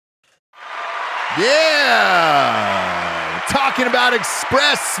Yeah! Talking about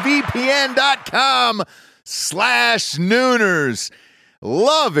expressvpn.com/Nooners.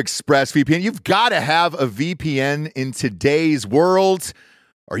 Love ExpressVPN. You've got to have a VPN in today's world,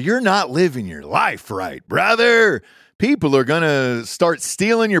 or you're not living your life right, brother. People are going to start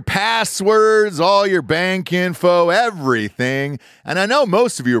stealing your passwords, all your bank info, everything. And I know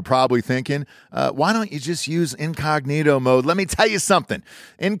most of you are probably thinking, why don't you just use incognito mode? Let me tell you something.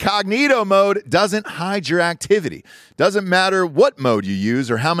 Incognito mode doesn't hide your activity. Doesn't matter what mode you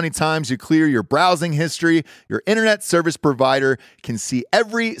use or how many times you clear your browsing history, your internet service provider can see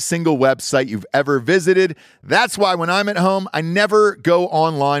every single website you've ever visited. That's why when I'm at home, I never go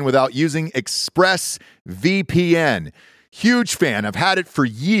online without using ExpressVPN. Huge fan. I've had it for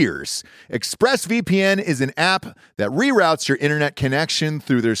years. ExpressVPN is an app that reroutes your internet connection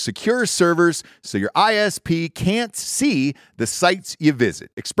through their secure servers so your ISP can't see the sites you visit.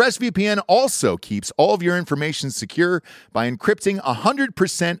 ExpressVPN also keeps all of your information secure by encrypting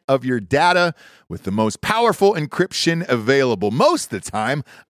 100% of your data with the most powerful encryption available. Most of the time,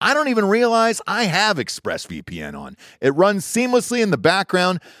 I don't even realize I have ExpressVPN on. It runs seamlessly in the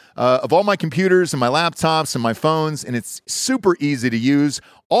background of all my computers and my laptops and my phones, and it's super easy to use.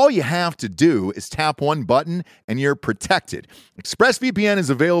 All you have to do is tap one button and you're protected. ExpressVPN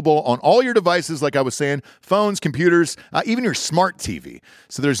is available on all your devices, like I was saying, phones, computers, even your smart TV.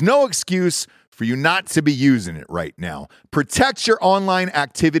 So there's no excuse for you not to be using it right now. Protect your online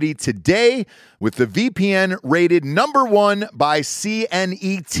activity today with the VPN rated #1 by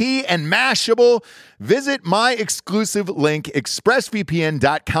CNET and Mashable. Visit my exclusive link,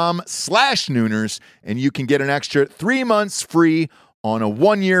 expressvpn.com/Nooners, and you can get an extra 3 months free on a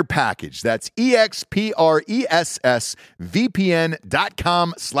 1-year package. That's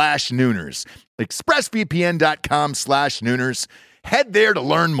expressvpn.com/Nooners. expressvpn.com/Nooners. Head there to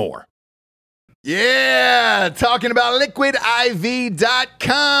learn more. Yeah, talking about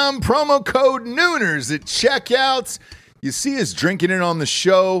liquidiv.com, promo code Nooners at checkout. You see us drinking it on the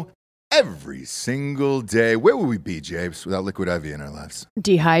show every single day. Where would we be, James, without Liquid IV in our lives?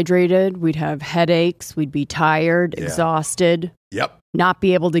 Dehydrated, we'd have headaches, we'd be tired, exhausted. Yep. Not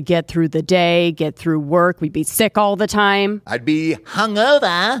be able to get through the day, get through work. We'd be sick all the time. I'd be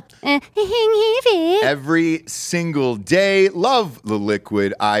hungover every single day. Love the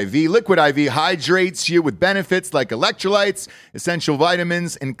Liquid IV. Liquid IV hydrates you with benefits like electrolytes, essential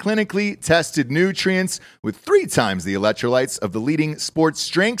vitamins, and clinically tested nutrients with 3 times the electrolytes of the leading sports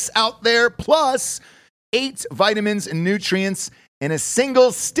drinks out there, plus 8 vitamins and nutrients in a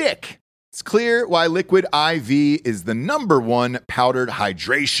single stick. It's clear why Liquid IV is the #1 powdered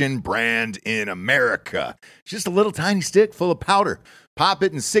hydration brand in America. Just a little tiny stick full of powder. Pop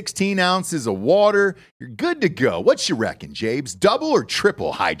it in 16 ounces of water. You're good to go. What you reckon, Jabes? Double or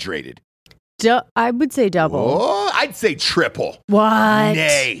triple hydrated? I would say double. Oh, I'd say triple. What?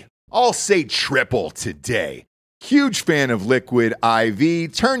 Nay, I'll say triple today. Huge fan of Liquid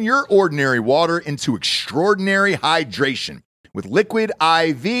IV. Turn your ordinary water into extraordinary hydration. With Liquid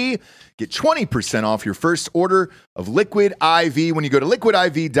IV, get 20% off your first order of Liquid IV when you go to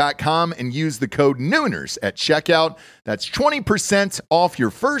liquidiv.com and use the code Nooners at checkout. That's 20% off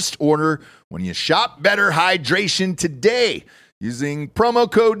your first order when you shop Better Hydration today using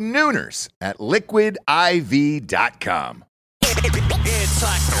promo code Nooners at liquidiv.com.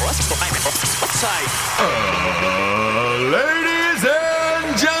 Ladies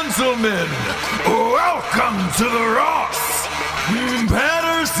and gentlemen, welcome to the Ross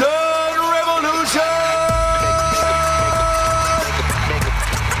Patterson Revolution!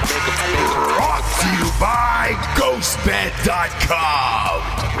 Brought to you by GhostBed.com.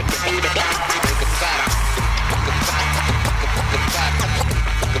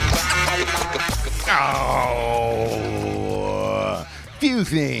 Oh, few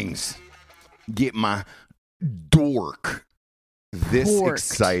things get my dork this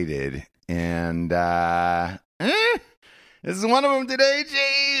excited, and this is one of them today,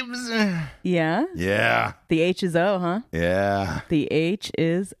 James. Yeah? Yeah. The H is O, huh? Yeah. The H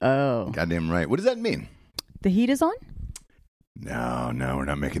is O. Goddamn right. What does that mean? The heat is on? No, we're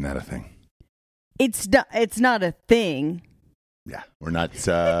not making that a thing. It's not a thing. Yeah, we're not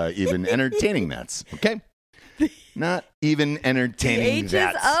even entertaining that. Okay? Not even entertaining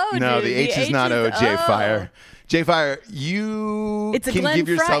that. The H is O, no, dude. the H is not O, J Fire. J Fire, you can give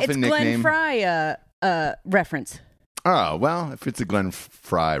yourself a nickname. It's Glenn Fry reference. Oh, well, if it's a Glenn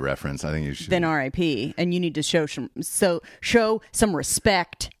Fry reference, I think you should. Then R.I.P. And you need to show some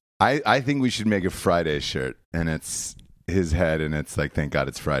respect. I think we should make a Friday shirt, and it's his head, and it's like, thank God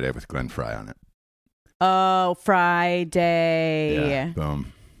it's Friday with Glenn Fry on it. Oh, Friday. Yeah,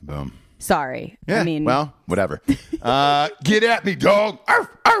 boom. Sorry. Yeah, I mean, well, whatever. Get at me, dog. Arf,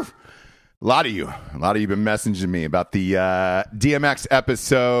 arf. A lot of you have been messaging me about the DMX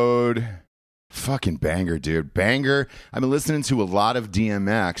episode. Fucking banger, dude. Banger. I've been listening to a lot of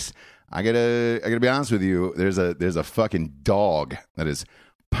DMX. I gotta be honest with you. There's a fucking dog that is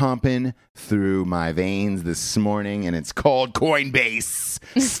pumping through my veins this morning, and it's called Coinbase.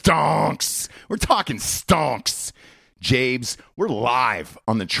 Stonks. We're talking stonks. Jabes, we're live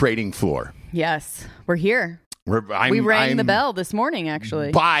on the trading floor. yes, we're here. We rang the bell this morning,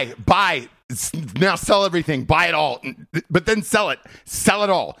 actually. Buy. Now sell everything. Buy it all. But then sell it. Sell it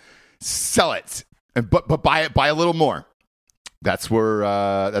all. Sell it. But buy it. Buy a little more. That's where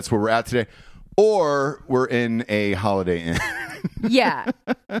we're at today. Or we're in a Holiday Inn. Yeah.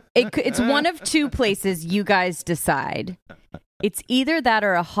 It's one of two places you guys decide. It's either that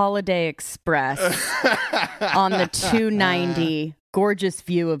or a Holiday Express on the 290. Gorgeous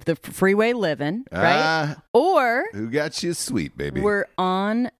view of the freeway living, right? Or who got you sweet, baby? We're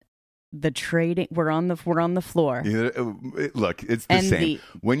on the trading. We're on the floor. Look, it's the same.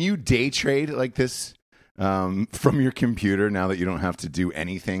 When you day trade like this from your computer, now that you don't have to do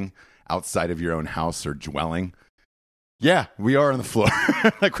anything outside of your own house or dwelling. Yeah, we are on the floor.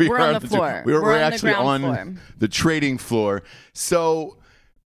 We're on the floor. We're actually on the trading floor. So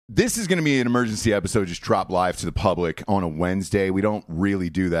this is going to be an emergency episode, just drop live to the public on a Wednesday. We don't really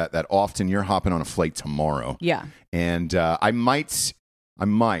do that often. You're hopping on a flight tomorrow. Yeah. And I might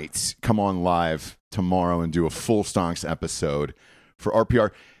come on live tomorrow and do a full Stonks episode for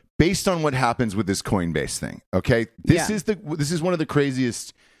RPR based on what happens with this Coinbase thing. Okay? This is one of the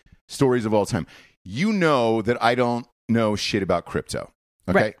craziest stories of all time. You know that I don't know shit about crypto.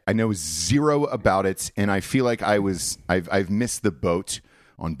 Okay? Right. I know zero about it, and I feel like I've missed the boat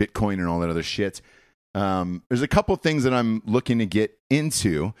on Bitcoin and all that other shit. There's a couple things that I'm looking to get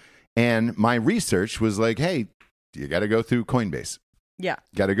into, and my research was like, hey, you got to go through Coinbase. Yeah.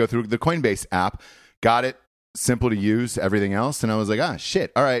 Got to go through the Coinbase app. Got it. Simple to use, everything else. And I was like,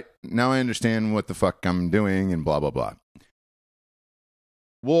 shit. All right. Now I understand what the fuck I'm doing and blah, blah, blah.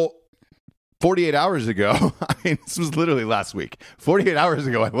 Well, 48 hours ago, this was literally last week. 48 hours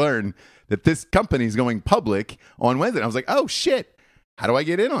ago, I learned that this company is going public on Wednesday. I was like, oh, shit. How do I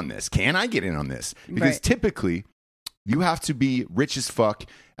get in on this? Can I get in on this? Because typically you have to be rich as fuck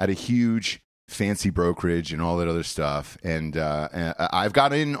at a huge fancy brokerage and all that other stuff. And I've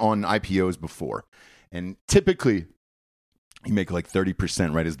got in on IPOs before. And typically you make like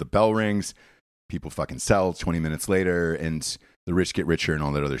 30% right as the bell rings. People fucking sell 20 minutes later and the rich get richer and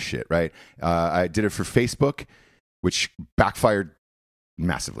all that other shit, right? I did it for Facebook, which backfired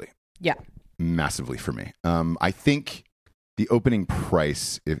massively. Yeah. Massively for me. I think the opening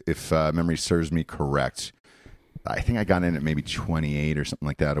price, if memory serves me correct, I think I got in at maybe 28 or something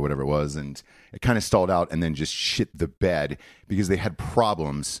like that or whatever it was. And it kind of stalled out and then just shit the bed because they had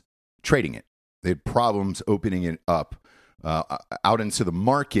problems trading it. They had problems opening it up out into the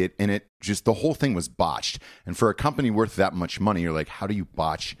market, and the whole thing was botched. And for a company worth that much money, you're like, how do you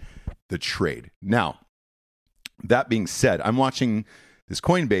botch the trade? Now, that being said, I'm watching this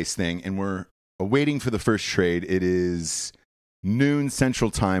Coinbase thing, and we're waiting for the first trade. It is noon Central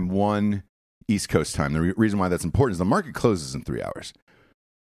Time, 1 East Coast time. The reason why that's important is the market closes in 3 hours.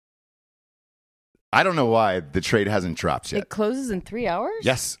 I don't know why the trade hasn't dropped yet. It closes in 3 hours?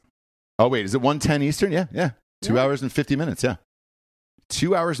 Yes. Oh, wait. Is it 1:10 Eastern? Yeah. 2 hours and 50 minutes. Yeah.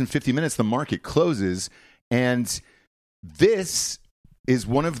 2 hours and 50 minutes, the market closes. And this is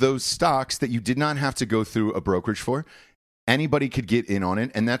one of those stocks that you did not have to go through a brokerage for. Anybody could get in on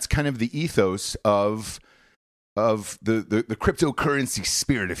it. And that's kind of the ethos of the cryptocurrency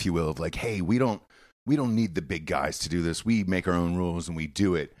spirit, if you will, of like, hey, we don't need the big guys to do this. We make our own rules and we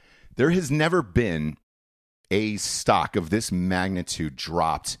do it. There has never been a stock of this magnitude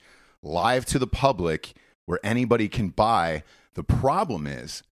dropped live to the public where anybody can buy. The problem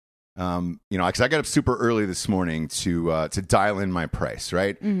is, because I got up super early this morning to dial in my price,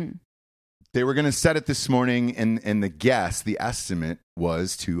 right? Mm-hmm. They were going to set it this morning, and the estimate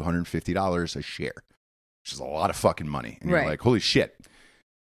was $250 a share, which is a lot of fucking money. And you're like, holy shit,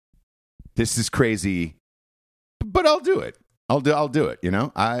 this is crazy, but I'll do it. I'll do it.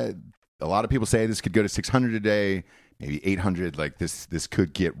 A lot of people say this could go to 600 a day, maybe 800. Like this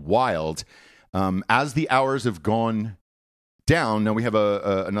could get wild. As the hours have gone down, now we have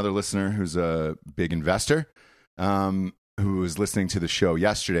another listener who's a big investor, who was listening to the show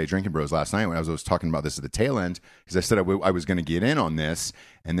yesterday, Drinking Bros, last night when I was talking about this at the tail end, because I said I was going to get in on this,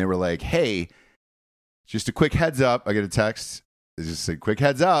 and they were like, hey, just a quick heads up. I get a text. It just said, quick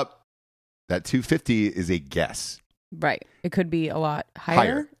heads up, that 250 is a guess. Right. It could be a lot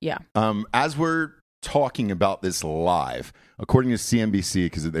higher. Yeah. As we're talking about this live, according to CNBC,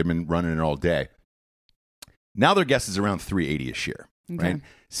 because they've been running it all day, now their guess is around $380 a share. Okay. Right?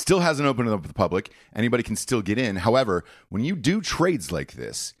 Still hasn't opened up to the public. Anybody can still get in. However, when you do trades like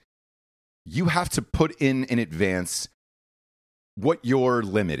this, you have to put in advance what your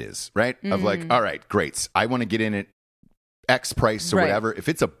limit is, right? Of like, all right, great. I want to get in at X price or whatever. If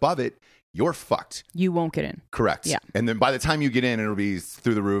it's above it, you're fucked. You won't get in. Correct. Yeah. And then by the time you get in, it'll be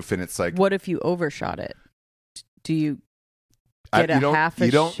through the roof, and it's like, what if you overshot it? Do you get half a share?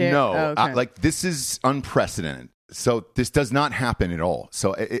 You don't know. Oh, okay. Like, this is unprecedented. So this does not happen at all.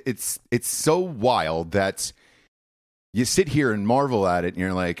 So it's so wild that you sit here and marvel at it, and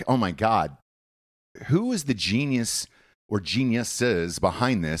you're like, oh my God, who is the genius or geniuses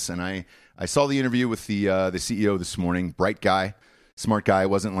behind this? And I saw the interview with the CEO this morning. Bright guy, smart guy. It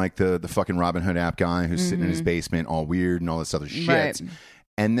wasn't like the fucking Robinhood app guy who's sitting in his basement all weird and all this other shit. Right.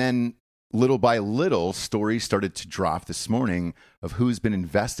 And then little by little, stories started to drop this morning of who's been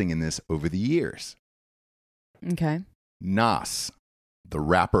investing in this over the years. Okay. Nas, the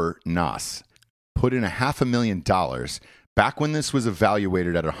rapper Nas, put in $500,000 back when this was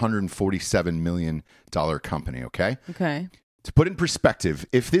evaluated at a $147 million company, okay? Okay. To put in perspective,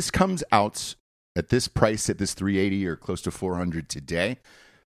 if this comes out at this price, at this 380 or close to 400 today,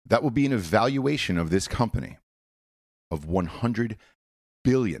 that will be an evaluation of this company of $100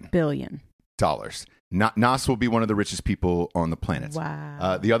 billion. Nas will be one of the richest people on the planet.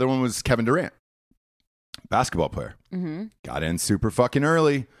 Wow. The other one was Kevin Durant, basketball player. Mm-hmm. Got in super fucking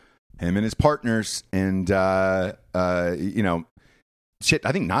early. Him and his partners, and shit.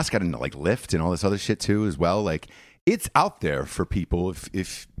 I think Nas got into like Lyft and all this other shit too, as well. Like, it's out there for people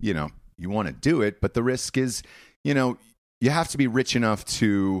if you want to do it, but the risk is, you have to be rich enough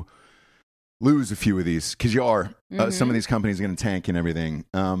to lose a few of these, because you are. Some of these companies are going to tank and everything.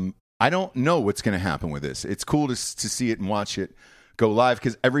 I don't know what's going to happen with this. It's cool to see it and watch it go live,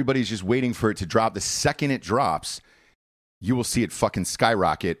 because everybody's just waiting for it to drop. The second it drops, you will see it fucking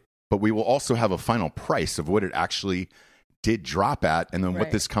skyrocket, but we will also have a final price of what it actually did drop at, and then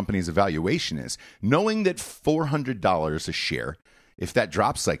what this company's evaluation is. Knowing that $400 a share, if that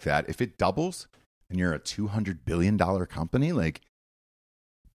drops like that, if it doubles and you're a $200 billion company, like,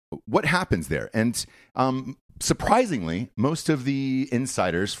 what happens there? And surprisingly, most of the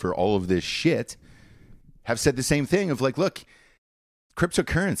insiders for all of this shit have said the same thing of like, look,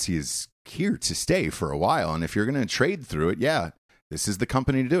 cryptocurrency is here to stay for a while. And if you're going to trade through it, this is the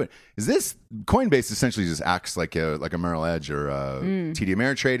company to do it. Is this Coinbase essentially just acts like a Merrill Edge or a TD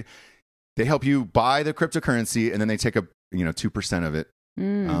Ameritrade? They help you buy the cryptocurrency, and then they take a 2% of it.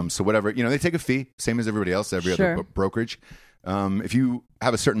 So whatever, they take a fee, same as everybody else, every other brokerage. If you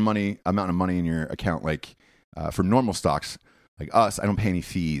have a certain amount of money in your account, like for normal stocks like us, I don't pay any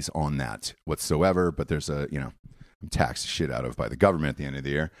fees on that whatsoever. But there's I'm taxed the shit out of by the government at the end of the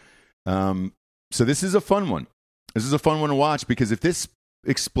year. So this is a fun one. This is a fun one to watch, because if this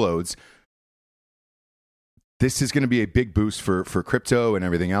explodes, this is going to be a big boost for crypto and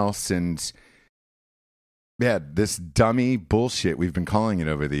everything else. And this dummy bullshit we've been calling it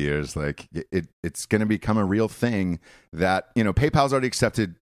over the years, like it's going to become a real thing. That PayPal's already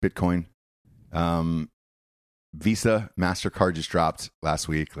accepted Bitcoin. Visa, MasterCard just dropped last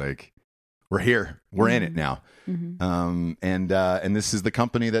week. Like, we're here, we're in it now. And this is the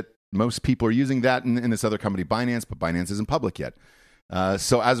company that most people are using, that and this other company, Binance, but Binance isn't public yet.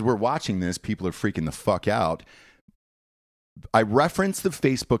 So as we're watching this, people are freaking the fuck out. I reference the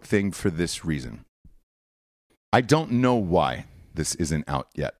Facebook thing for this reason. I don't know why this isn't out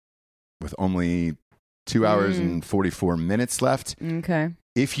yet, with only 2 hours and 44 minutes left. Okay.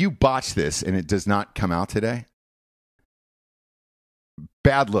 If you botch this and it does not come out today,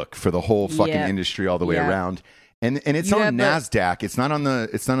 bad look for the whole fucking industry all the way around. And it's on NASDAQ. It's not on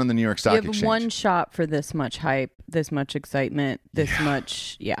the New York Stock Exchange. You have one shot for this much hype, this much excitement, this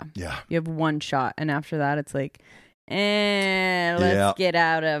much. Yeah. You have one shot. And after that, it's like, let's get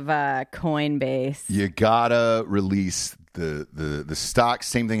out of Coinbase. You gotta release the stock.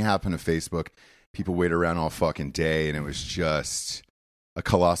 Same thing happened to Facebook. People wait around all fucking day, and it was just a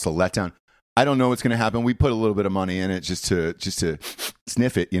colossal letdown. I don't know what's going to happen. We put a little bit of money in it just to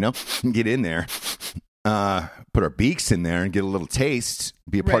sniff it, and get in there. Put our beaks in there and get a little taste,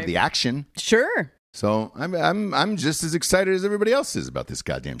 be a part of the action. Sure. So I'm just as excited as everybody else is about this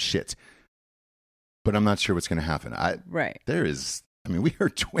goddamn shit. But I'm not sure what's going to happen. We are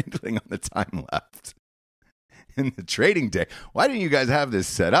dwindling on the time left in the trading day. Why didn't you guys have this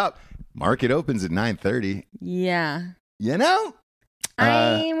set up? Market opens at 9:30. Yeah.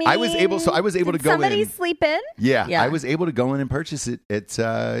 I mean, I was able to did go somebody in. sleep in? Yeah, Yeah. I was able to go in and purchase it at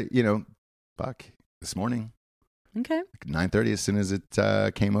this morning, Okay. 9:30. As soon as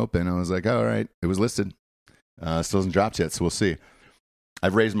it came open, I was like, all right, it was listed. Still hasn't dropped yet, so we'll see.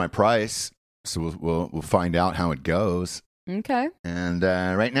 I've raised my price, so we'll find out how it goes. Okay. And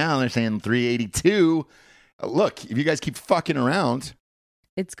right now they're saying $382. Look, if you guys keep fucking around,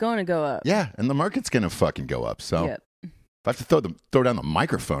 It's going to go up. yeah, and the market's gonna fucking go up. So Yep. if I have to throw down the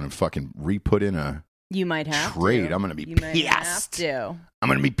microphone and fucking re-put in a You might have trade, to. I'm gonna be You might have pissed. to. I'm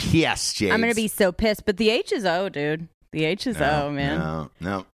gonna be pissed, James. I'm going to be so pissed. But the H is O, dude. The H is O, man.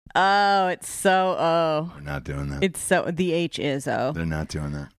 No, Oh, it's so O. we're not doing that. It's so, the H is O. They're not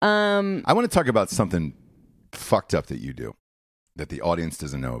doing that. I I want to talk about something fucked up that you do that the audience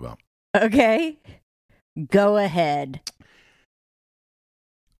doesn't know about. Okay. Go ahead.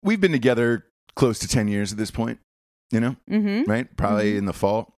 We've been together close to 10 years at this point, Mm-hmm. right? Probably in the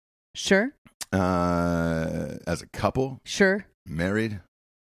fall. Sure. As a couple, Sure. married,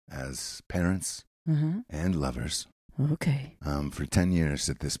 as parents Uh-huh. and lovers Okay. for 10 years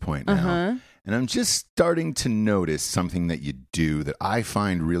at this point now. Uh-huh. And I'm just starting to notice something that you do that I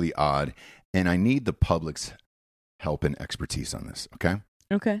find really odd, and I need the public's help and expertise on this, okay?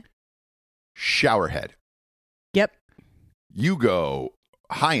 Okay. Showerhead. Yep. You go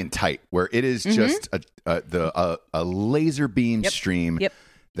high and tight where it is just a laser beam Yep. stream Yep.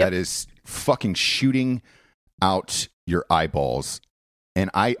 that is fucking shooting out your eyeballs. And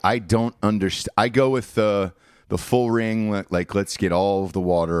I don't understand. I go with the full ring, like let's get all of the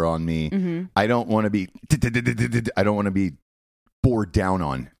water on me. Mm-hmm. I don't want to be bored down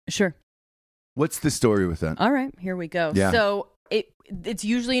on. Sure. What's the story with that? All right, here we go. Yeah. So it's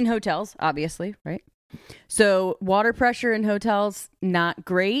usually in hotels, obviously, right? So water pressure in hotels, not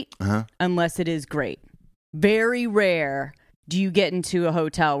great Uh-huh. unless it is great. Very rare do you get into a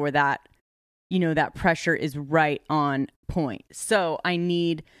hotel where that pressure is right on point. So I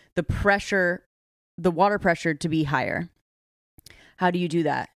need the water pressure to be higher. How do you do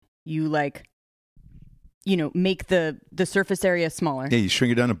that? You make the surface area smaller. Yeah, you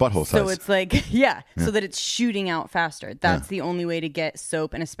shrink it down to butthole size. So it's like, so that it's shooting out faster. That's the only way to get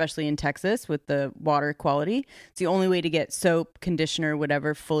soap, and especially in Texas with the water quality, it's the only way to get soap, conditioner,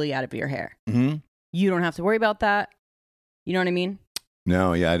 whatever, fully out of your hair. Mm-hmm. You don't have to worry about that. You know what I mean?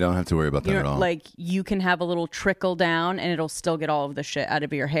 No, yeah, I don't have to worry about that at all. Like, you can have a little trickle down and it'll still get all of the shit out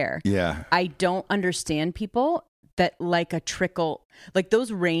of your hair. Yeah. I don't understand people that like a trickle, like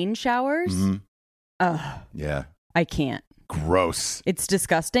those rain showers. Mm-hmm. Ugh, Yeah. I can't. Gross. It's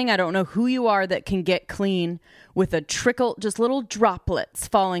disgusting. I don't know who you are that can get clean with a trickle, just little droplets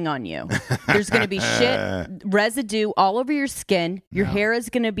falling on you. There's going to be shit, residue all over your skin. Your hair is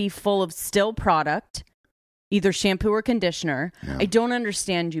going to be full of still product, either shampoo or conditioner. No. I don't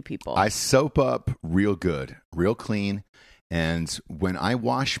understand you people. I soap up real good, real clean. And when I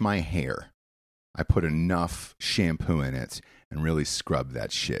wash my hair, I put enough shampoo in it and really scrub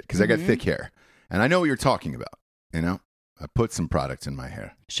that shit. Because I got thick hair. And I know what you're talking about, I put some product in my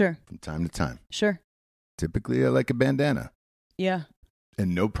hair. Sure. From time to time. Sure. Typically, I like a bandana Yeah.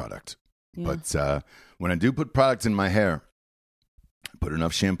 and no product. Yeah. But when I do put product in my hair, I put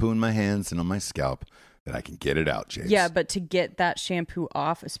enough shampoo in my hands and on my scalp that I can get it out, James. Yeah, but to get that shampoo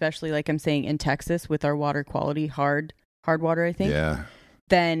off, especially like I'm saying in Texas with our water quality, hard water, I think. Yeah.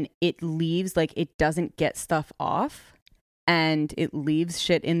 Then it leaves, like, it doesn't get stuff off. And it leaves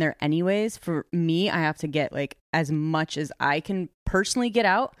shit in there anyways. For me, I have to get like as much as I can personally get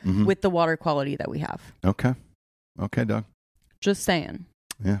out with the water quality that we have. Okay. Okay, dog. Just saying.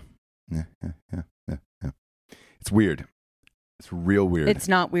 Yeah. It's weird. It's real weird. It's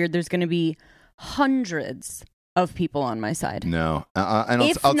not weird. There's going to be hundreds of people on my side. No. And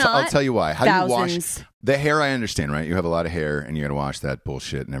If I'll not, tell you why. How do you wash thousands. the hair? I understand, right? You have a lot of hair and you got to wash that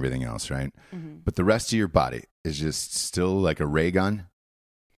bullshit and everything else, right? Mm-hmm. But the rest of your body is just still like a ray gun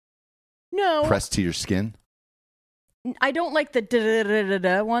No, pressed to your skin. I don't like the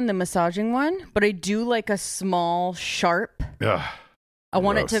da-da-da-da-da one, the massaging one, but I do like a small, sharp. Ugh. I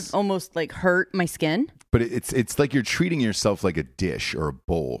want it Gross. to almost like hurt my skin. But it's like you're treating yourself like a dish or a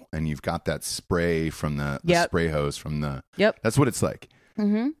bowl, and you've got that spray from the spray hose from the. Yep. That's what it's like.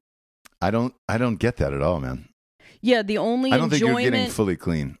 Mm-hmm. I don't get that at all, man. Yeah, the only I don't think enjoyment. you're getting fully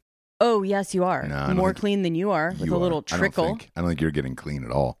clean. Oh, yes, you are. No, I don't More think clean than you are with You a little are. trickle. I don't think you're getting clean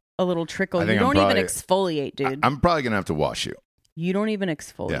at all. A little trickle. I You think I'm don't probably- even exfoliate, dude. I'm probably gonna have to wash you. You don't even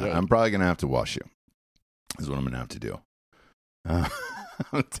exfoliate. Yeah, I'm probably gonna have to wash you. Is what I'm gonna have to do.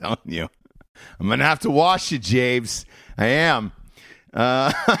 I'm telling you, I'm gonna have to wash you, James. I am.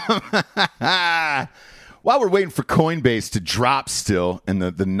 While we're waiting for Coinbase to drop still and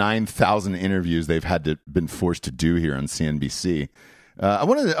the 9,000 interviews they've been forced to do here on CNBC, I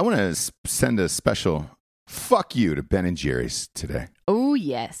want to send a special fuck you to Ben and Jerry's today. Oh,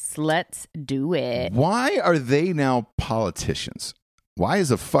 yes. Let's do it. Why are they now politicians? Why is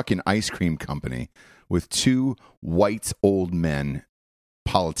a fucking ice cream company with two white old men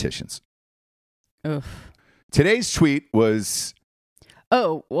politicians? Oof. Today's tweet was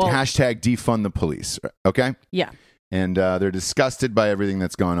hashtag defund the police. Okay? Yeah. And they're disgusted by everything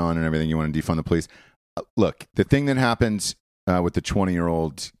that's gone on and everything. You want to defund the police. Look, the thing that happened with the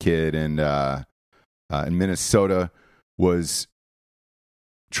 20-year-old kid in Minnesota was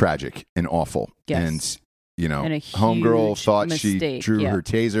tragic and awful. Yes. And, you know, and homegirl thought mistake. she drew her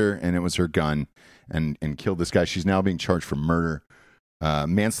taser and it was her gun and killed this guy. She's now being charged for murder.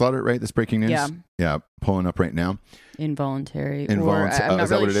 Manslaughter, right? That's breaking news. Yeah, pulling up right now. Involuntary. I'm not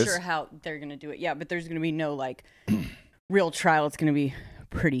really sure how they're going to do it. Yeah, but there's going to be no like real trial. It's going to be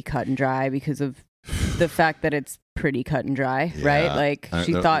pretty cut and dry because of the fact that it's pretty cut and dry, right? Like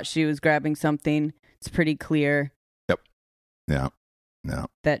she thought she was grabbing something. It's pretty clear. Yep. Yeah. No.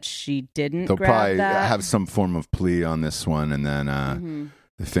 That she didn't. They'll grab probably that. have some form of plea on this one, and then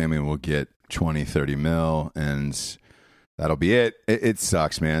the family will get 20, 30 mil, and that'll be it. It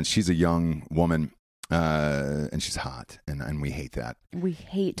sucks, man. She's a young woman, and she's hot, and we hate that. We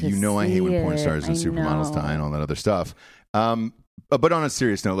hate to I hate when porn stars and supermodels die and all that other stuff. But on a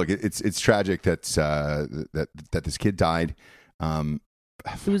serious note, look, it's tragic that this kid died.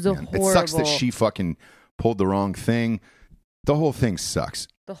 It was horrible. It sucks that she fucking pulled the wrong thing. The whole thing sucks.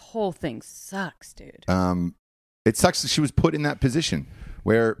 The whole thing sucks, dude. It sucks that she was put in that position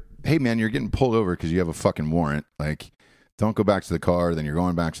where, hey, man, you're getting pulled over because you have a fucking warrant. Like, don't go back to the car. Then you're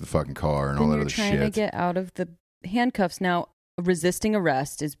going back to the fucking car and all that other shit. You're trying to get out of the handcuffs. Now, resisting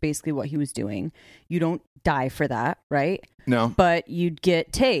arrest is basically what he was doing. You don't die for that, right? No. But you'd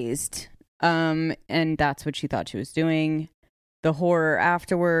get tased. And that's what she thought she was doing. The horror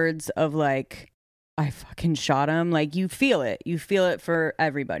afterwards of like, I fucking shot him. Like, you feel it. You feel it for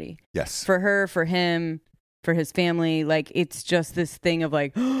everybody. Yes. For her, for him, for his family. Like, it's just this thing of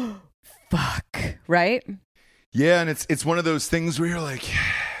like, fuck, right? Yeah, and it's one of those things where you're like,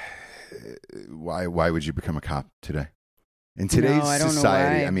 why would you become a cop today? In today's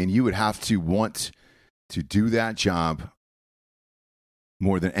society, I mean, you would have to want to do that job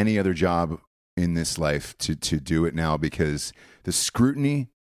more than any other job in this life to do it now, because the scrutiny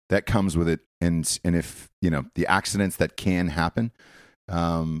that comes with it, and if, you know, the accidents that can happen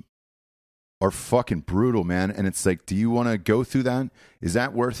are fucking brutal, man. And it's like, do you want to go through that? Is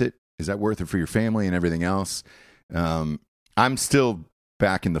that worth it? Is that worth it for your family and everything else? I'm still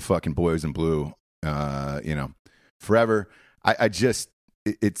back in the fucking boys in blue, forever. I just,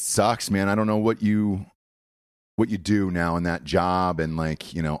 it sucks, man. I don't know what you do now in that job, and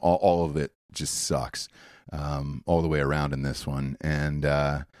like, you know, all of it just sucks, all the way around in this one. And,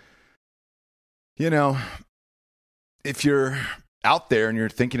 you know, if you're out there and you're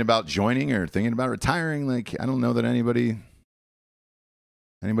thinking about joining or thinking about retiring, like, I don't know that anybody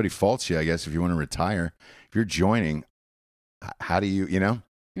faults you, I guess, if you want to retire. If you're joining, how do you,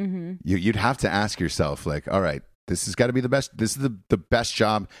 you'd have to ask yourself, like, all right, this has got to be the best. This is the best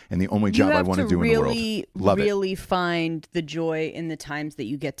job and the only job I want to do in the world. You have to really find the joy in the times that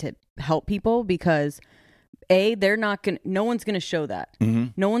you get to help people, because no one's going to show that. Mm-hmm.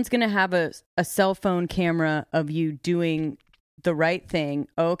 No one's going to have a cell phone camera of you doing the right thing.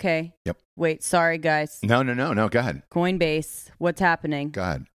 Oh, okay. Yep. Wait, sorry, guys. No. Go ahead. Coinbase, what's happening? Go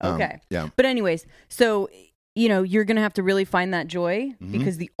ahead. Okay. Yeah. But anyways, so, you know, you're going to have to really find that joy,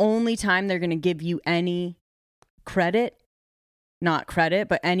 because the only time they're going to give you any not credit,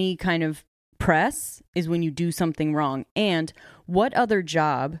 but any kind of press is when you do something wrong. And what other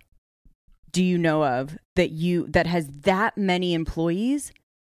job do you know of that has that many employees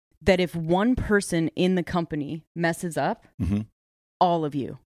that if one person in the company messes up, all of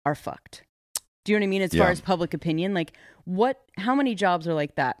you are fucked? Do you know what I mean? As far as public opinion, like how many jobs are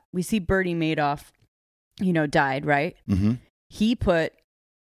like that? We see Bernie Madoff, died, right? Mm-hmm.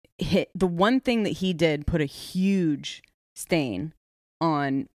 The one thing that he did put a huge stain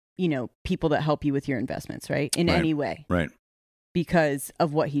on, people that help you with your investments, right? In any way. Right. Because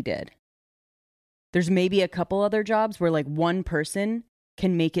of what he did. There's maybe a couple other jobs where like one person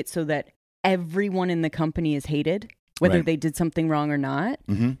can make it so that everyone in the company is hated, whether they did something wrong or not.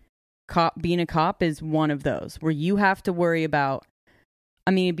 Mm-hmm. Being a cop is one of those where you have to worry about,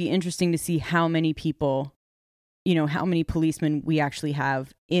 it'd be interesting to see how many people, how many policemen we actually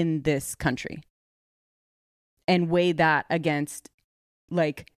have in this country, and weigh that against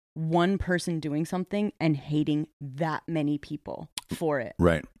like one person doing something and hating that many people for it.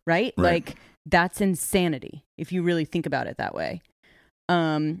 Right. Like, that's insanity if you really think about it that way.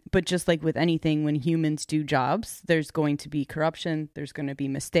 But just like with anything, when humans do jobs, there's going to be corruption, there's going to be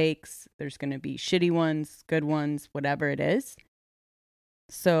mistakes, there's going to be shitty ones, good ones, whatever it is.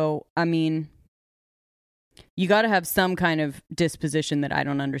 So, I mean, you got to have some kind of disposition that I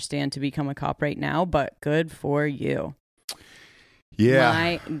don't understand to become a cop right now, but good for you. Yeah.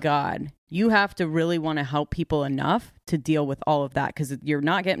 My God. You have to really want to help people enough to deal with all of that, because you're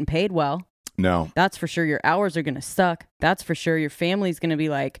not getting paid well. No. That's for sure. Your hours are going to suck. That's for sure. Your family's going to be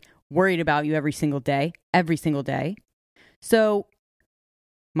like worried about you every single day. So,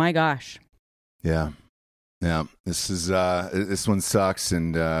 my gosh. Yeah. This one sucks.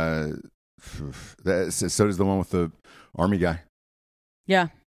 And so does the one with the army guy. Yeah.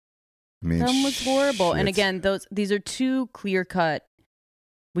 I mean, that one was horrible. shit. And again, these are two clear-cut,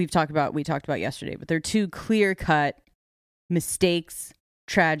 we talked about yesterday, but they're two clear-cut mistakes,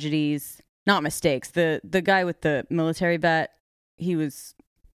 tragedies, not mistakes. The guy with the military vet, he was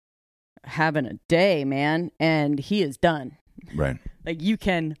having a day, man, and he is done. Right. Like, you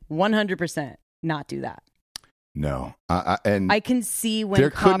can 100% not do that. No. And I can see when there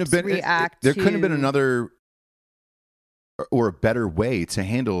couldn't cops have been react there to... couldn't have been another or a better way to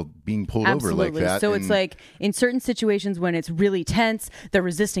handle being pulled over like that. So it's like in certain situations when it's really tense, they're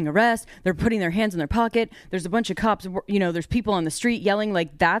resisting arrest, they're putting their hands in their pocket, there's a bunch of cops, there's people on the street yelling,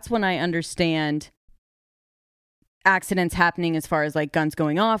 like, that's when I understand accidents happening as far as like guns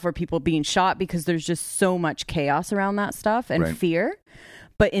going off or people being shot, because there's just so much chaos around that stuff and fear.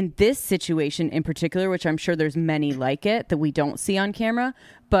 But in this situation in particular, which I'm sure there's many like it that we don't see on camera,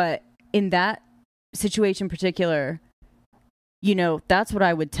 but in that situation in particular, that's what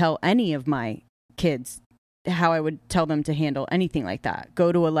I would tell any of my kids, how I would tell them to handle anything like that.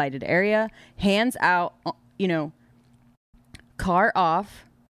 Go to a lighted area, hands out, car off,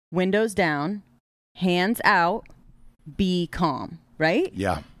 windows down, hands out, be calm, right?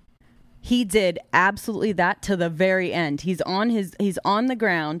 Yeah. He did absolutely that to the very end. He's on the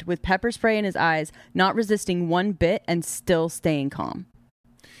ground with pepper spray in his eyes, not resisting one bit and still staying calm.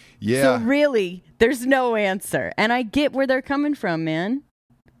 Yeah. So really, there's no answer. And I get where they're coming from, man.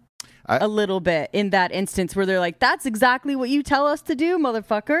 A little bit in that instance where they're like, that's exactly what you tell us to do,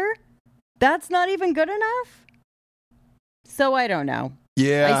 motherfucker. That's not even good enough. So I don't know.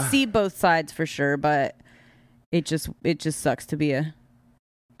 Yeah. I see both sides for sure, but it just sucks to be a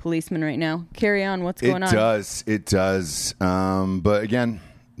policeman right now. Carry on. What's going on? It does. But again,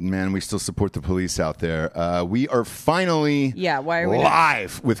 man, we still support the police out there. We are finally why are we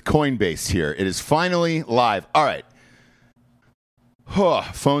live with Coinbase here. It is finally live. All right.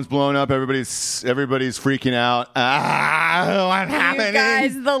 Phone's blowing up. Everybody's freaking out. What's happening? You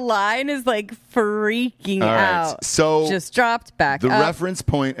guys, the line is like freaking out. So just dropped back. The reference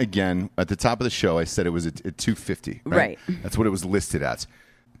point, again, at the top of the show, I said it was at 250. Right? That's what it was listed at.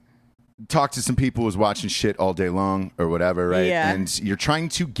 Talked to some people who was watching shit all day long or whatever, right? Yeah. And you're trying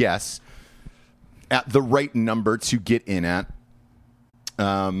to guess at the right number to get in at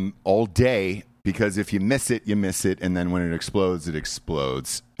all day, because if you miss it, you miss it, and then when it explodes, it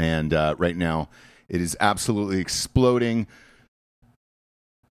explodes. And right now, it is absolutely exploding.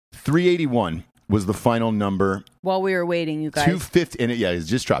 381 was the final number. While we were waiting, you guys. 250, and it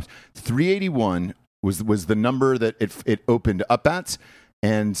just dropped. 381 was the number that it opened up at,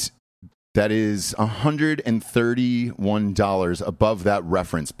 and that is $131 above that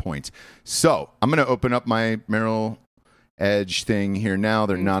reference point. So I'm going to open up my Merrill Edge thing here now.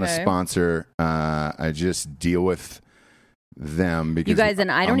 They're not a sponsor. I just deal with them because you guys,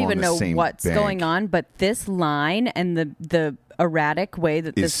 and I don't even know what's bank. going on, but this line and the erratic way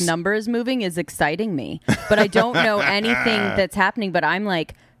that this number is moving is exciting me. But I don't know anything that's happening, but I'm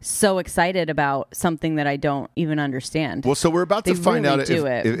like so excited about something that I don't even understand. Well, so we're about to find out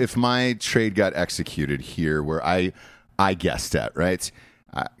if my trade got executed here where I guessed at, right?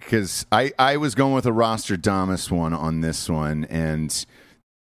 Because I was going with a Rostradamus one on this one, and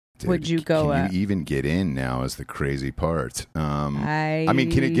would you go? Can you even get in now? Is the crazy part. I mean,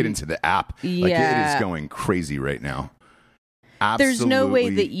 can it get into the app? Yeah. Like, it is going crazy right now. Absolutely. There's no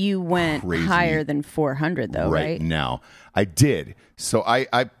way that you went higher than 400, though, right? Right now, I did. So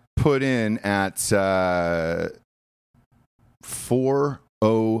I put in at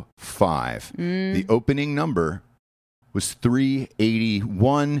 405. The opening number was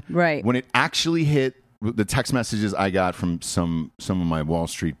 381. Right. When it actually hit, the text messages I got from some of my Wall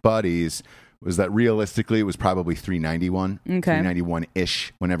Street buddies was that realistically it was probably 391. Okay.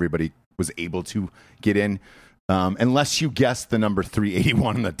 391-ish when everybody was able to get in. Unless you guess the number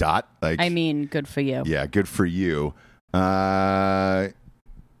 381 on the dot. Like, I mean, good for you. Yeah, good for you. God,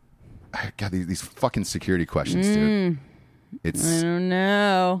 these fucking security questions, dude. I don't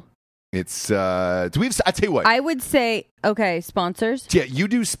know. It's I tell you what. I would say, okay, sponsors. Yeah, you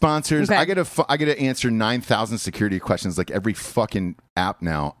do sponsors. Okay. I gotta answer 9,000 security questions like every fucking app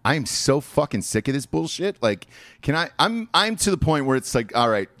now. I am so fucking sick of this bullshit. Like, I'm to the point where it's like, all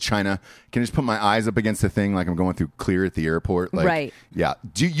right, China, can I just put my eyes up against the thing like I'm going through Clear at the airport? Like, right. Yeah.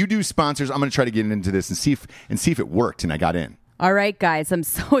 You do sponsors? I'm gonna try to get into this and see if it worked, and I got in. All right, guys, I'm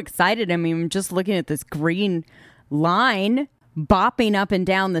so excited. I mean, I'm just looking at this green line bopping up and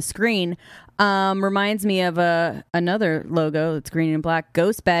down the screen. Reminds me of another logo that's green and black.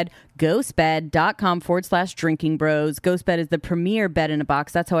 Ghostbed. Ghostbed.com/drinking bros. Ghostbed is the premier bed in a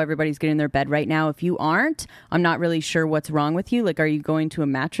box. That's how everybody's getting their bed right now. If you aren't, I'm not really sure what's wrong with you. Like, are you going to a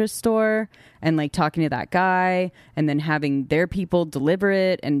mattress store and like talking to that guy and then having their people deliver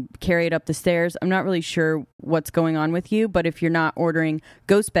it and carry it up the stairs? I'm not really sure what's going on with you, but if you're not ordering,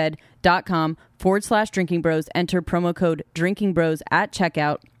 ghostbed.com/drinking bros, enter promo code drinking bros at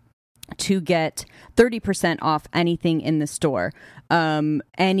checkout to get 30% off anything in the store.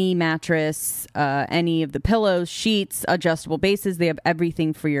 Any mattress, any of the pillows, sheets, adjustable bases, they have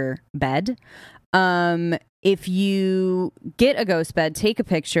everything for your bed. If you get a ghost bed, take a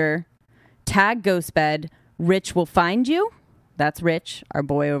picture, tag Ghost Bed. Rich will find you. That's Rich, our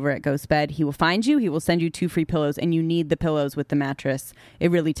boy over at Ghost Bed. He will find you. He will send you 2 free pillows, and you need the pillows with the mattress. It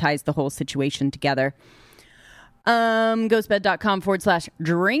really ties the whole situation together.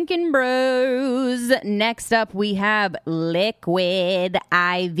 Ghostbed.com/drinking bros. Next up, we have Liquid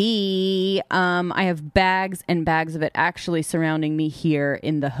IV. I have bags and bags of it actually surrounding me here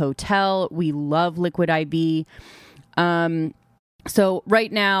in the hotel. We love Liquid IV. So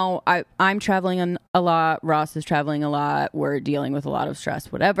right now, I'm traveling a lot. Ross is traveling a lot. We're dealing with a lot of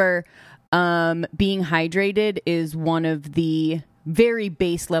stress, whatever. Being hydrated is one of the very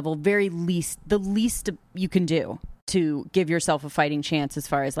base level, the least you can do to give yourself a fighting chance as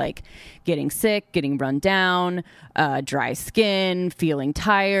far as like getting sick, getting run down, dry skin, feeling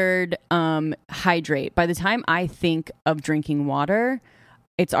tired. Hydrate. By the time I think of drinking water,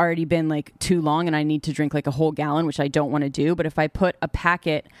 it's already been like too long and I need to drink like a whole gallon, which I don't want to do. But if I put a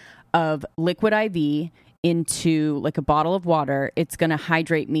packet of Liquid IV into like a bottle of water, it's going to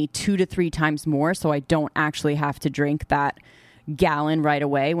hydrate me 2 to 3 times more. So I don't actually have to drink that gallon right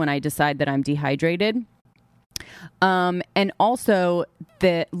away when I decide that I'm dehydrated. And also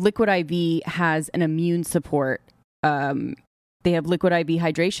the Liquid IV has an immune support. They have Liquid IV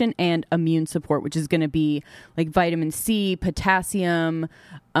hydration and immune support, which is going to be like vitamin C, potassium,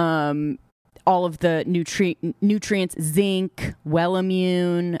 all of the nutrients, zinc,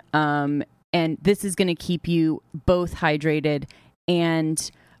 Wellimmune. And this is going to keep you both hydrated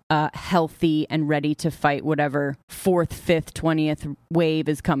and healthy and ready to fight whatever 4th, 5th, 20th wave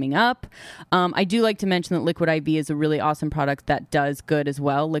is coming up. I do like to mention that Liquid IV is a really awesome product that does good as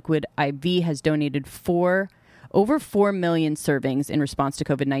well. Liquid IV has donated over 4 million servings in response to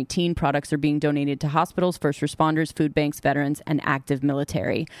COVID-19. Products are being donated to hospitals, first responders, food banks, veterans, and active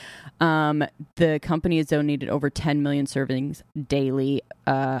military. The company has donated over 10 million servings daily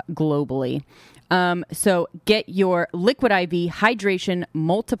globally. So get your Liquid IV hydration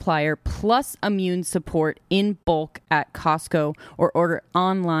multiplier plus immune support in bulk at Costco or order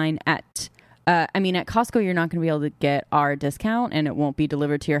online at at Costco, you're not going to be able to get our discount and it won't be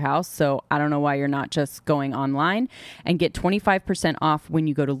delivered to your house. So I don't know why you're not just going online and get 25% off when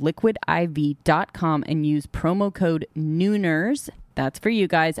you go to liquidiv.com and use promo code Nooners. That's for you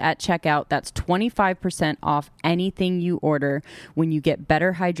guys at checkout. That's 25% off anything you order when you get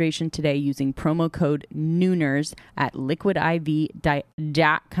better hydration today using promo code Nooners at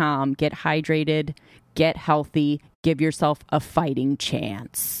liquidiv.com. Get hydrated, get healthy, give yourself a fighting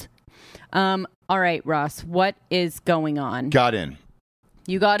chance. All right, Ross, what is going on? Got in.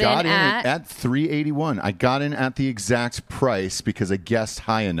 You got in at $381. I got in at the exact price because I guessed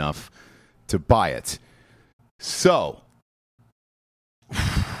high enough to buy it. So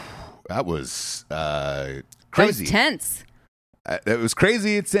that was crazy. That was tense. It was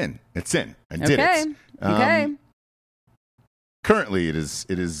crazy. It's in. I did it. Okay. Currently, it is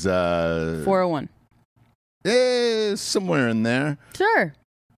 401. Somewhere in there. Sure.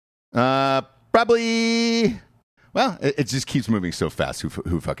 Probably. Well, it just keeps moving so fast.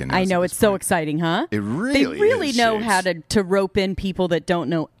 Who fucking knows? I know, it's so exciting, huh? It really They really is, know Shakes. how to rope in people that don't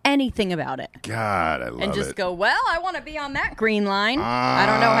know anything about it. God, I love it. And just go, well, I want to be on that green line. I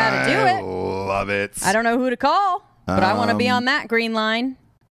don't know how to do it. I love it. I don't know who to call, but I want to be on that green line.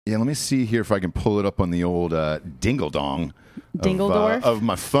 Yeah, let me see here if I can pull it up on the old dingle-dong Dingledorf? of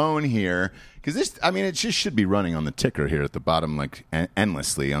my phone here. Because this, I mean, it just should be running on the ticker here at the bottom, like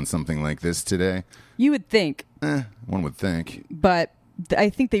endlessly on something like this today. You would think. One would think. But I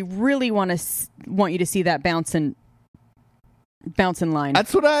think they really want you to see that bouncing line.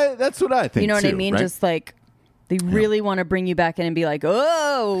 That's what I think. You know what too, I mean? right? Just like they really want to bring you back in and be like,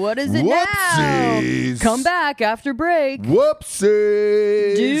 oh, what is it Whoopsies. now? Come back after break.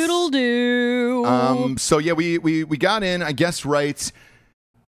 Whoopsies. Doodle doo. So yeah, we got in, I guess, right.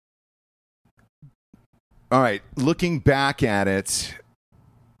 All right, looking back at it,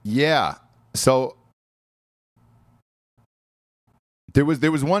 yeah. So there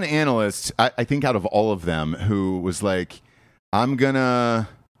was one analyst, I think, out of all of them, who was like, I'm gonna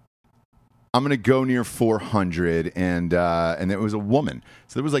go near 400, and it was a woman.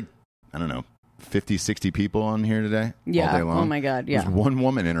 So there was like, I don't know, 50, 60 people on here today. Yeah. All day long. Oh my God. Yeah. There's one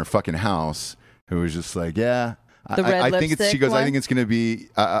woman in her fucking house who was just like, yeah. The red I think it's. She goes. one? I think it's going to be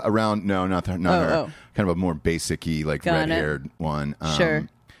around. No, not her. Kind of a more basic-y, like red-haired one. Sure.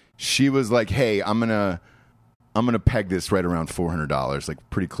 She was like, "Hey, I'm gonna peg this right around $400, like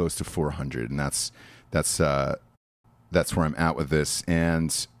pretty close to 400, and that's where I'm at with this."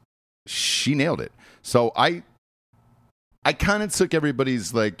 And she nailed it. So I kind of took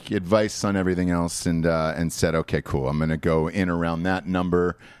everybody's like advice on everything else and said, okay, cool. I'm going to go in around that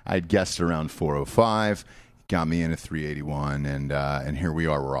number. I'd guessed around 405. Got me in at 381, and here we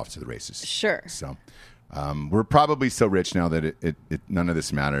are. We're off to the races. Sure. So we're probably so rich now that it none of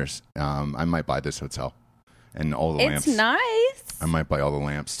this matters. I might buy this hotel and all the lamps. It's nice. I might buy all the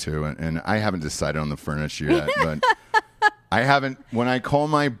lamps too, and I haven't decided on the furniture yet. But I haven't. When I call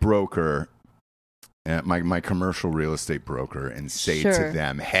my broker, my commercial real estate broker, and say to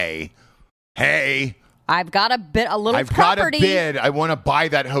them, "Hey, I've got a little I've property. got a bid. I want to buy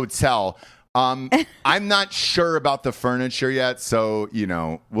that hotel." I'm not sure about the furniture yet, so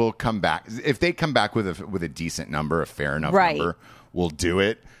we'll come back. If they come back with a decent number, a fair enough number, we'll do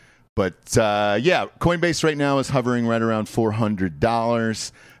it. But yeah, Coinbase right now is hovering right around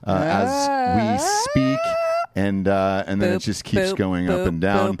 $400 as we speak, and then Boop, it just keeps boop, going boop, up and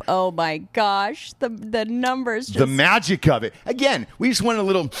down. Boop. Oh my gosh, the numbers. Just... The magic of it. Again, we just want a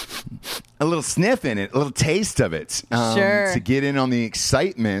little sniff in it, a little taste of it, sure, to get in on the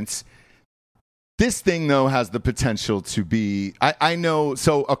excitement. This thing, though, has the potential to be, I know,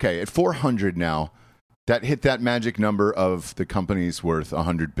 so, okay, at 400 now, that hit that magic number of the company's worth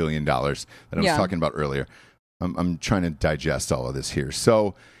 $100 billion that I was talking about earlier. I'm trying to digest all of this here.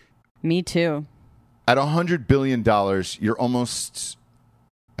 So, me too. At $100 billion, you're almost,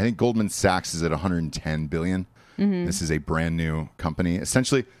 I think Goldman Sachs is at $110 billion. Mm-hmm. This is a brand new company.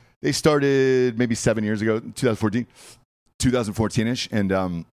 Essentially, they started maybe 7 years ago, 2014-ish,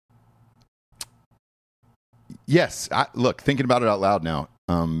 and yes, look, thinking about it out loud now,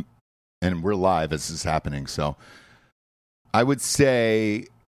 and we're live as this is happening. So I would say,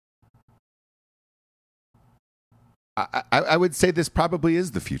 I would say this probably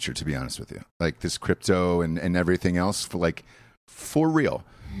is the future, to be honest with you. Like this crypto and everything else, for real.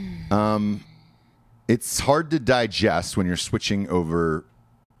 It's hard to digest when you're switching over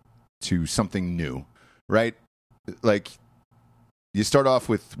to something new, right? Like you start off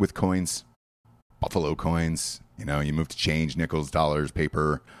with coins. Buffalo coins, you move to change, nickels, dollars,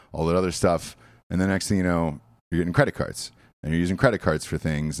 paper, all that other stuff. And the next thing you know, you're getting credit cards. And you're using credit cards for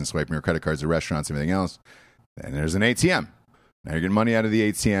things and swiping your credit cards at restaurants and everything else. And there's an ATM. Now you're getting money out of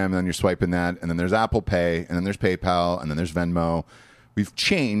the ATM, and then you're swiping that. And then there's Apple Pay, and then there's PayPal, and then there's Venmo. We've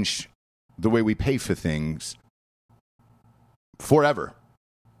changed the way we pay for things forever,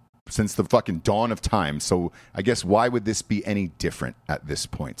 since the fucking dawn of time. So I guess why would this be any different at this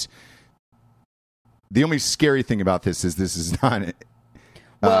point? The only scary thing about this is not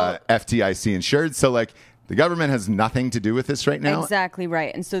FDIC insured. So, like, the government has nothing to do with this right now. Exactly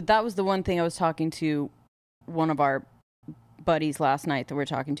right. And so that was the one thing I was talking to one of our buddies last night that we're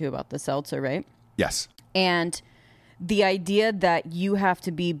talking to about the seltzer, right? Yes. And the idea that you have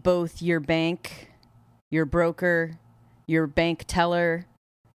to be both your bank, your broker, your bank teller,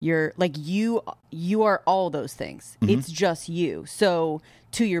 you are all those things. Mm-hmm. It's just you. So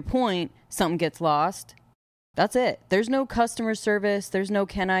to your point, something gets lost. That's it. There's no customer service. There's no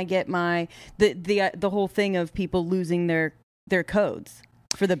can I get my the whole thing of people losing their codes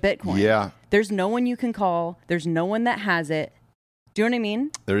for the Bitcoin. Yeah. There's no one you can call. There's no one that has it. Do you know what I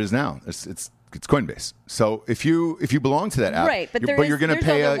mean? There is now. It's it's Coinbase. So if you belong to that app, Right, but you're going to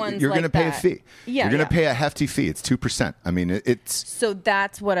pay a fee. Yeah, you're going to pay a hefty fee. It's 2%. I mean, it's so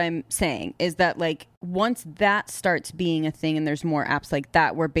that's what I'm saying is that like once that starts being a thing and there's more apps like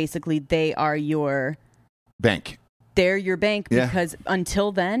that where basically they are your bank. They're your bank Yeah. because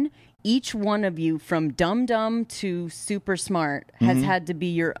until then, each one of you from dumb to super smart has had to be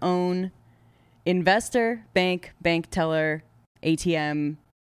your own investor, bank teller, ATM,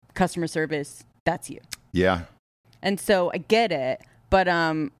 customer service. That's you. Yeah. And so I get it, but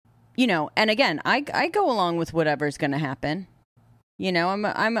you know, and again, I go along with whatever's going to happen. You know,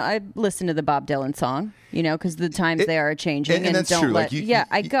 I listen to the Bob Dylan song, you know, because the times they are changing, and that's don't true. let. Like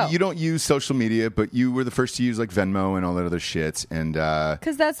I go. You don't use social media, but you were the first to use like Venmo and all that other shit, and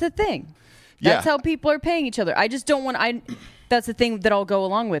because that's the thing. That's how people are paying each other. I just don't want. That's the thing that I'll go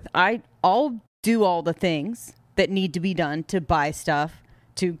along with. I'll do all the things that need to be done to buy stuff,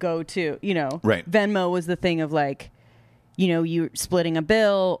 to go to, you know. Right. Venmo was the thing of like, you know, you're splitting a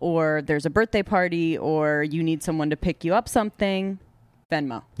bill, or there's a birthday party, or you need someone to pick you up something.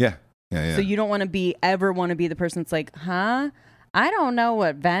 Venmo. Yeah. So you don't want to be the person that's like, huh? I don't know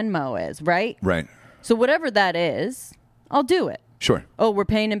what Venmo is, right? Right. So whatever that is, I'll do it. Sure. Oh, we're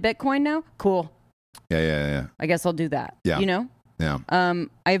paying in Bitcoin now? Cool. Yeah. I guess I'll do that. Yeah. You know? Yeah. I'm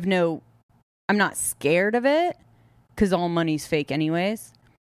not scared of it because all money's fake anyways.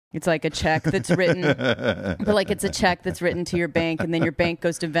 It's like a check that's written, but like it's a check that's written to your bank, and then your bank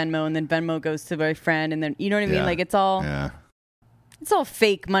goes to Venmo, and then Venmo goes to my friend, and then you know what I mean? Like it's all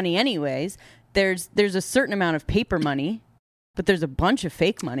fake money anyways. There's a certain amount of paper money, but there's a bunch of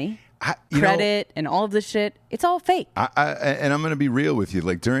fake money. Credit and all of this shit. It's all fake. And I'm going to be real with you.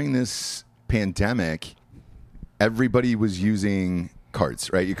 Like during this pandemic, everybody was using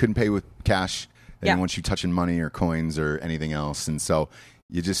cards, right? You couldn't pay with cash. They didn't want you touching money or coins or anything else. And so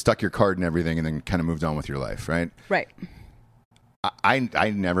you just stuck your card and everything and then kind of moved on with your life, right? Right. I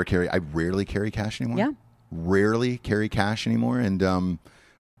rarely carry cash anymore. Yeah. Rarely carry cash anymore. And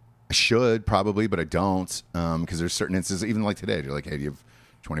I should probably, but I don't. Because there's certain instances, even like today, you're like, hey, do you have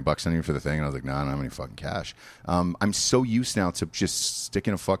 $20 on you for the thing? And I was like, no, I don't have any fucking cash. I'm so used now to just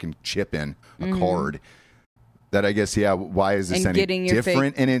sticking a fucking chip in a card that I guess, why is this any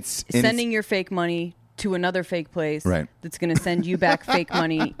different? And it's sending your fake money to another fake place right. that's going to send you back fake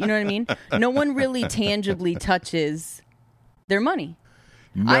money. You know what I mean? No one really tangibly touches their money.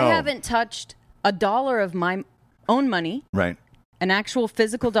 No. I haven't touched $1 of my own money. Right. An actual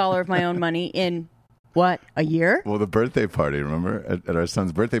physical dollar of my own money in, what, a year? Well, the birthday party, remember? At our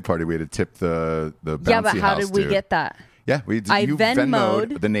son's birthday party, we had to tip the bouncy house. Yeah, but how did we get that? Yeah, you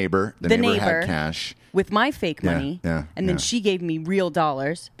Venmo'd the neighbor. The neighbor had cash. With my fake money. And then she gave me real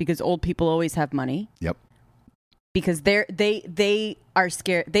dollars because old people always have money. Yep. Because they are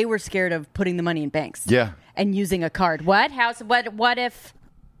scared. They were scared of putting the money in banks. Yeah. And using a card. What if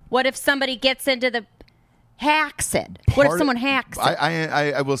somebody gets into the hacks it? What if someone hacks it?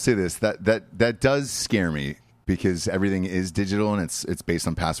 I will say this, that does scare me because everything is digital and it's based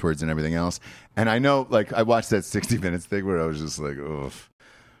on passwords and everything else. And I know, like, I watched that 60 Minutes thing where I was just like, oof.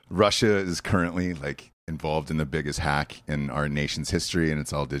 Russia is currently like involved in the biggest hack in our nation's history, and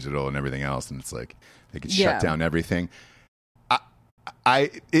it's all digital and everything else. And it's like they could shut down everything. I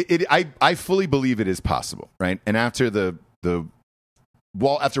fully believe it is possible, right? And after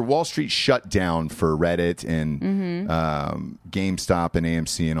after Wall Street shut down for Reddit and GameStop and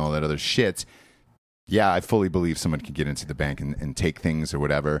AMC and all that other shit. Yeah, I fully believe someone could get into the bank and take things or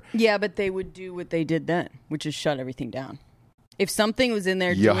whatever. Yeah, but they would do what they did then, which is shut everything down. If something was in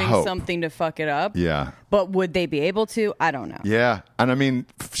there doing something to fuck it up, but would they be able to? I don't know. Yeah, and I mean,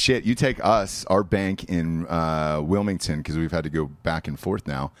 shit, you take our bank in Wilmington, because we've had to go back and forth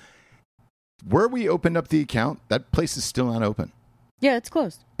now. Where we opened up the account, that place is still not open. Yeah, it's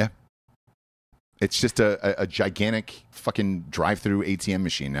closed. Yeah. It's just a gigantic fucking drive-through ATM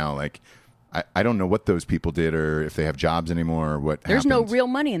machine now. Like, I don't know what those people did or if they have jobs anymore or what There's happened. no real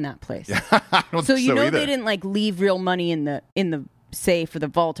money in that place. I don't so think you know either. they didn't like leave real money in the safe or the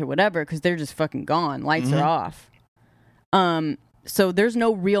vault or whatever because they're just fucking gone. Lights are off. So there's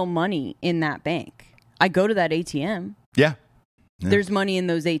no real money in that bank. I go to that ATM. Yeah. There's money in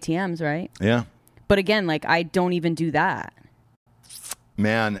those ATMs, right? Yeah. But again, like I don't even do that.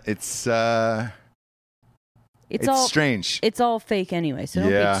 Man, it's all strange. It's all fake anyway. So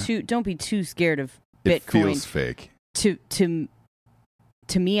don't be too scared of Bitcoin. It feels fake.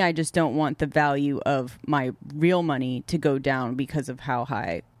 To me, I just don't want the value of my real money to go down because of how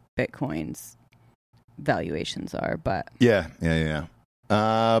high Bitcoin's valuations are. But yeah.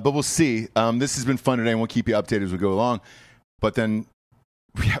 But we'll see. This has been fun today, and we'll keep you updated as we go along. But then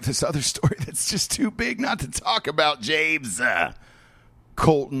we have this other story that's just too big not to talk about, James.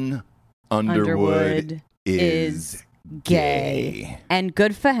 Colton Underwood is gay. And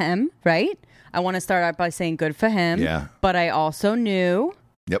good for him, right? I want to start out by saying good for him. Yeah. But I also knew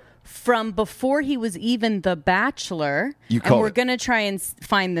Yep. from before he was even The Bachelor, You and called we're it. going to try and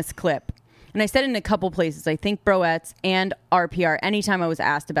find this clip. And I said it in a couple places, I think Broettes and RPR, anytime I was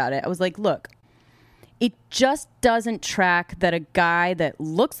asked about it, I was like, look, it just doesn't track that a guy that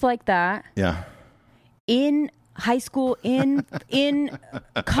looks like that Yeah. in high school, in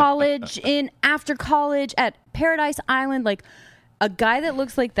college, in after college, at Paradise Island, like a guy that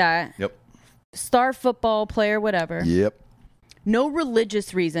looks like that, Yep. star football player, whatever, Yep. no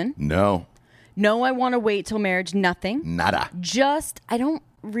religious reason, No. no I want to wait till marriage, nothing. Nada. Just, I don't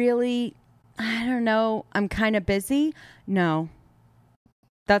know, I'm kind of busy. No.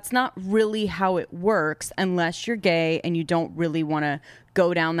 That's not really how it works unless you're gay and you don't really want to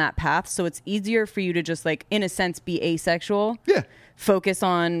go down that path. So it's easier for you to just, like, in a sense, be asexual. Yeah. Focus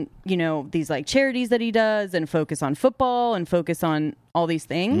on, these like charities that he does and focus on football and focus on all these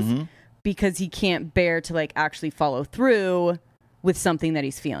things because he can't bear to, like, actually follow through with something that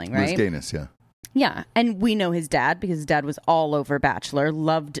he's feeling, right? His gayness, yeah. Yeah, and we know his dad because his dad was all over Bachelor.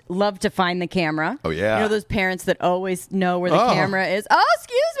 Loved to find the camera. Oh, yeah. You know those parents that always know where the camera is. Oh,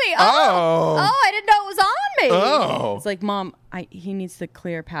 excuse me. Oh, I didn't know it was on me. Oh. It's like, Mom, he needs the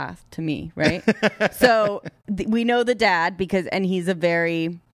clear path to me, right? So we know the dad because, and he's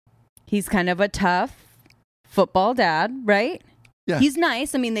kind of a tough football dad, right? Yeah. He's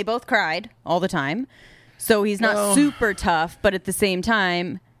nice. I mean, they both cried all the time. So he's not super tough, but at the same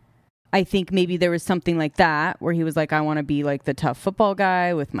time, I think maybe there was something like that where he was like, I want to be like the tough football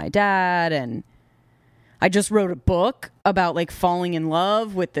guy with my dad. And I just wrote a book about like falling in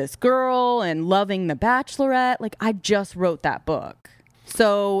love with this girl and loving The Bachelorette. Like I just wrote that book.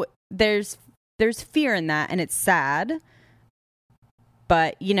 So there's fear in that and it's sad.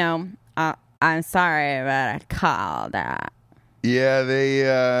 But, I'm sorry, but I called that. Yeah,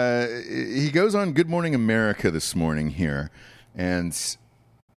 he goes on Good Morning America this morning here and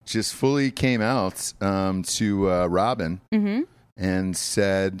just fully came out to Robin and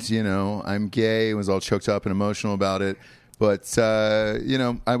said, I'm gay, was all choked up and emotional about it. But,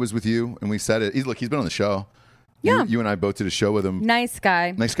 I was with you and we said it. He's been on the show. Yeah. You and I both did a show with him. Nice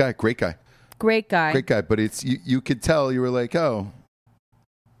guy. Nice guy. Great guy. Great guy. Great guy. But it's you could tell you were like, oh,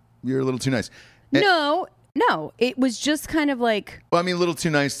 you're a little too nice. No, it was just kind of like. Well, I mean, a little too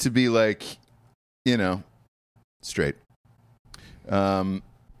nice to be like, straight.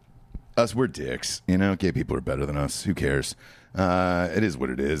 Us, we're dicks. Gay people are better than us. Who cares? It is what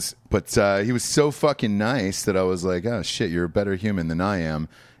it is. But he was so fucking nice that I was like, oh, shit, you're a better human than I am.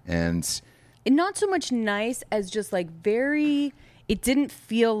 And not so much nice as just like it didn't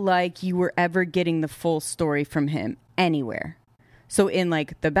feel like you were ever getting the full story from him anywhere. So in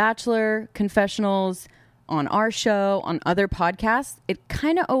like The Bachelor confessionals, on our show, on other podcasts, it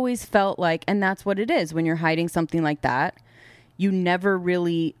kind of always felt like, and that's what it is when you're hiding something like that, you never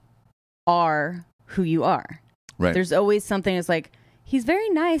really are who you are. Right. There's always something that's like, he's very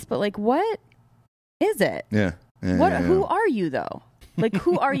nice, but like, what is it? Yeah. Who are you though? Like,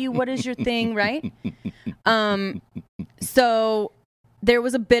 who are you? What is your thing? Right. So there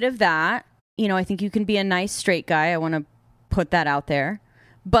was a bit of that, I think you can be a nice straight guy. I want to put that out there,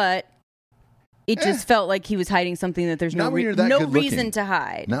 but it just felt like he was hiding something that there's no reason to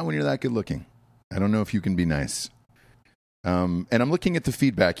hide. Not when you're that good looking. I don't know if you can be nice. And I'm looking at the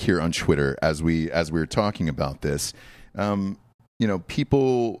feedback here on Twitter as we were talking about this.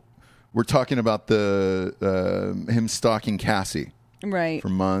 People were talking about him stalking Cassie, right, for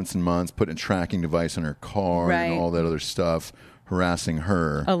months and months, putting a tracking device on her car and all that other stuff, harassing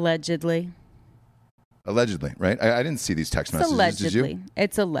her. Allegedly, right? I didn't see these text messages. Did you?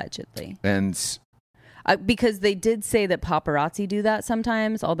 It's allegedly, and because they did say that paparazzi do that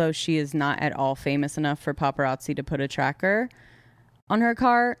sometimes, although she is not at all famous enough for paparazzi to put a tracker on her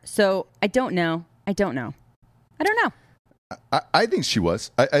car. So I don't know. I think she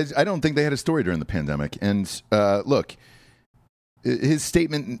was. I don't think they had a story during the pandemic. And look, his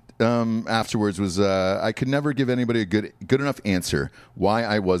statement afterwards was, I could never give anybody a good enough answer why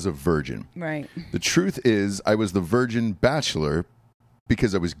I was a virgin. Right. The truth is, I was the virgin bachelor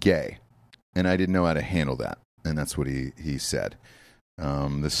because I was gay. And I didn't know how to handle that. And that's what he said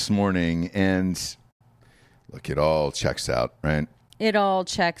this morning. And look, it all checks out, right? It all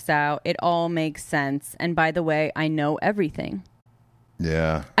checks out. It all makes sense. And by the way, I know everything.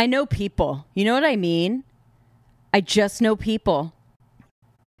 Yeah. I know people. You know what I mean? I just know people.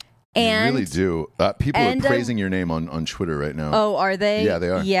 And you really do. People are praising your name on Twitter right now. Oh, are they? Yeah, they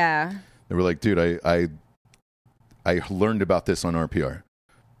are. Yeah. They were like, dude, I learned about this on RPR.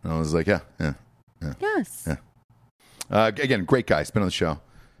 And I was like, yeah. Yes. Yeah. Again, great guy. He's been on the show.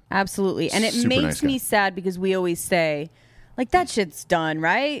 Absolutely. And it Super makes nice me guy. sad because we always say, like, that shit's done,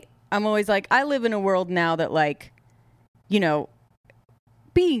 right? I'm always like, I live in a world now that, like, you know,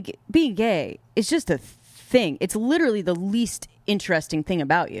 being gay is just a thing. It's literally the least interesting thing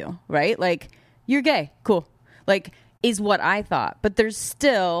about you, right? Like, you're gay. Cool. Like, is what I thought. But there's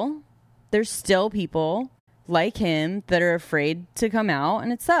still people like him that are afraid to come out,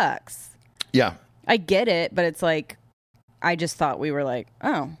 and it sucks. Yeah. I get it, but it's like, I just thought we were like,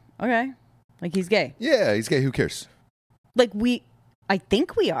 oh, okay. Like, he's gay. Yeah, he's gay. Who cares? Like, I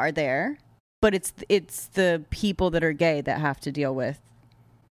think we are there, but it's the people that are gay that have to deal with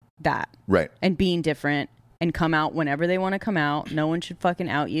that. Right. And being different and come out whenever they want to come out. No one should fucking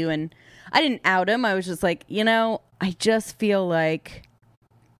out you. And I didn't out him. I was just like, I just feel like,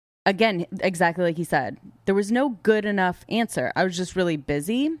 again, exactly like he said, there was no good enough answer. I was just really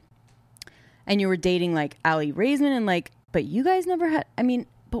busy. And you were dating like Allie Raisman and like, but you guys never had,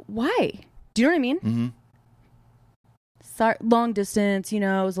 but why? Do you know what I mean? Mm-hmm. Sorry, long distance, it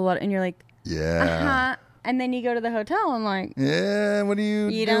was a lot. And you're like, yeah. uh-huh. And then you go to the hotel and like, yeah, what are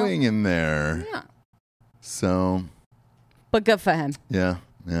you doing in there? Yeah. So. But good for him. Yeah.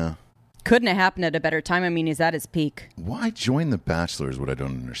 Couldn't have happened at a better time. He's at his peak. Why join The Bachelor is what I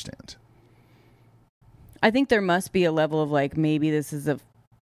don't understand. I think there must be a level of like, maybe this is a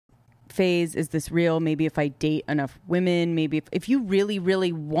phase. Is this real? Maybe if I date enough women, maybe if you really,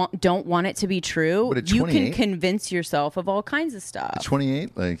 really don't want it to be true, you can convince yourself of all kinds of stuff. At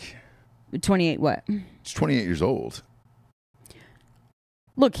 28? Like 28 what? He's 28 years old.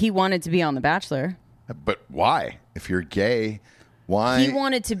 Look, he wanted to be on The Bachelor. But why? If you're gay, why? He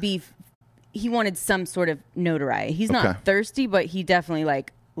wanted some sort of notoriety. He's not thirsty, but he definitely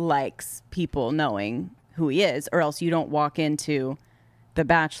likes people knowing who he is, or else you don't walk into The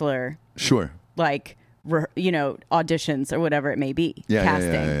Bachelor. Sure. Auditions or whatever it may be. Yeah,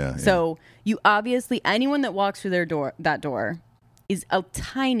 casting. Yeah. So you obviously, anyone that walks through that door is a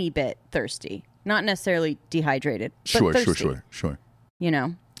tiny bit thirsty. Not necessarily dehydrated, but thirsty. Sure.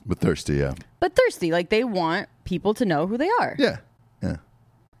 But thirsty, yeah. But thirsty. Like, they want people to know who they are. Yeah.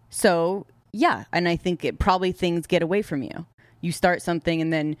 So, yeah. And I think things get away from you. You start something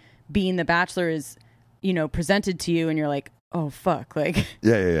and then being The Bachelor is, presented to you and you're like, oh, fuck. Like,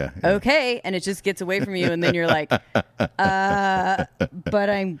 yeah. Okay. And it just gets away from you. And then you're like, but I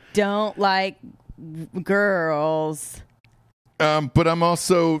don't like girls. But I'm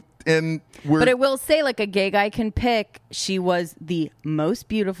also... But I will say, like, a gay guy can pick. She was the most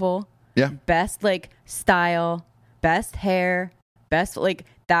beautiful, best style, best hair, best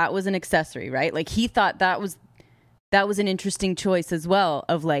that was an accessory, right? Like, he thought that was an interesting choice as well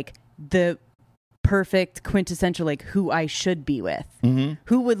of like the perfect quintessential who I should be with,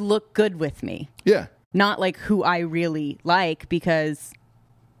 who would look good with me, not like who I really like because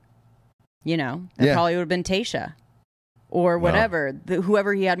that probably would have been Tayshia. Or whatever,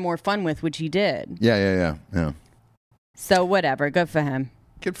 whoever he had more fun with, which he did. Yeah. So whatever, good for him.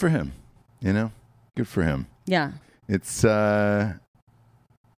 Good for him. Good for him. Yeah. It's still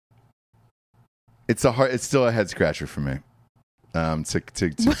a head scratcher for me. To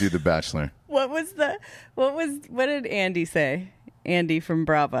do The Bachelor. What did Andy say? Andy from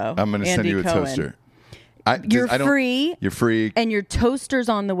Bravo. I'm going to send you a toaster. You're free. You're free. And your toaster's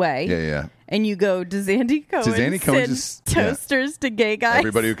on the way. Yeah. And you go, does Andy Cohen send toasters to gay guys?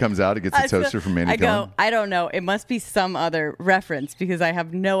 Everybody who comes out, it gets a toaster from Andy Cohen. I don't know. It must be some other reference because I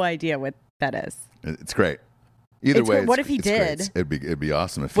have no idea what that is. It's great. Either way, what if he did? It'd be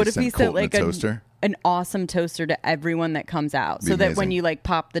awesome if what he sent Colton a toaster. An awesome toaster to everyone that comes out, so that when you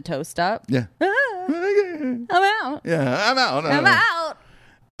pop the toast up, I'm out. Yeah, I'm out.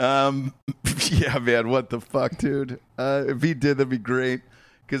 Yeah, man, what the fuck, dude? If he did, that'd be great.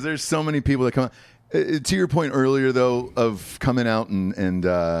 Because there's so many people that come out. To your point earlier, though, of coming out and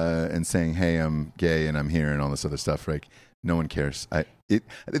saying, "Hey, I'm gay and I'm here," and all this other stuff, like no one cares.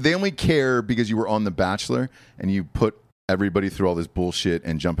 They only care because you were on The Bachelor and you put everybody through all this bullshit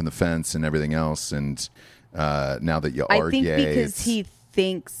and jumping the fence and everything else. And now that you are gay, because he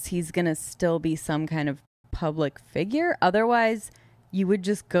thinks he's gonna still be some kind of public figure. Otherwise, you would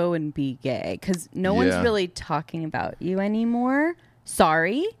just go and be gay because no one's really talking about you anymore.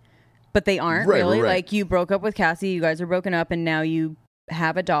 Sorry, but they aren't really. Right. Like, you broke up with Cassie, you guys are broken up, and now you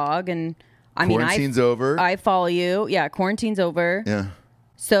have a dog. And quarantine's over. I follow you. Yeah, quarantine's over. Yeah.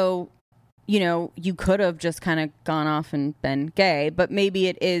 So, you know, you could have just kind of gone off and been gay, but maybe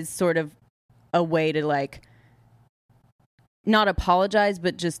it is sort of a way to like not apologize,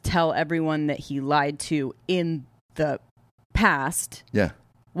 but just tell everyone that he lied to in the past. Yeah.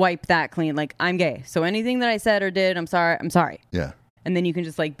 Wipe that clean. Like, I'm gay. So anything that I said or did, I'm sorry. Yeah. And then you can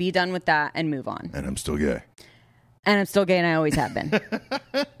just like be done with that and move on. And I'm still gay. And I'm still gay, and I always have been.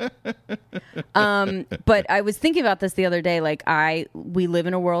 But I was thinking about this the other day. Like, we live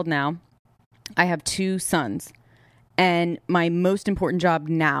in a world now. I have 2 sons, and my most important job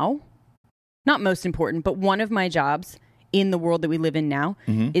now, not most important, but one of my jobs in the world that we live in now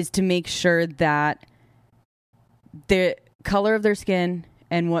is to make sure that the color of their skin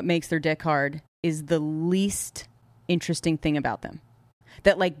and what makes their dick hard is the least interesting thing about them.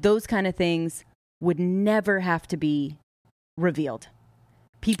 That like those kind of things would never have to be revealed.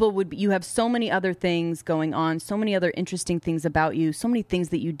 You have so many other things going on, so many other interesting things about you, so many things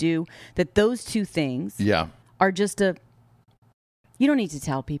that you do, that those 2 things are just you don't need to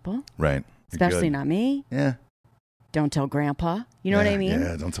tell people. Right. Especially not me. Yeah. Don't tell grandpa. You know what I mean?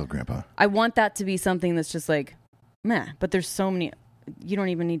 Yeah, don't tell grandpa. I want that to be something that's just like, meh, but there's so many, you don't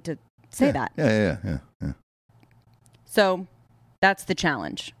even need to say that. Yeah. So that's the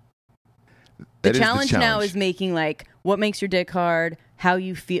challenge. The challenge now is making like what makes your dick hard, how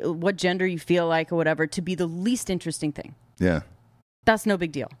you feel, what gender you feel like or whatever to be the least interesting thing. Yeah. That's no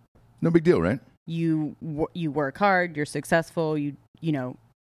big deal. No big deal, right? You work hard, you're successful, you know,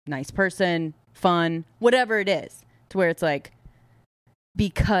 nice person, fun, whatever it is, to where it's like,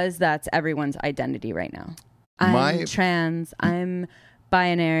 because that's everyone's identity right now. I'm trans, I'm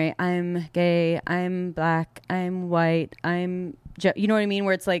binary, I'm gay, I'm black, I'm white, you know what I mean?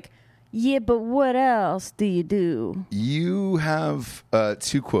 Where it's like, yeah, but what else do you do? You have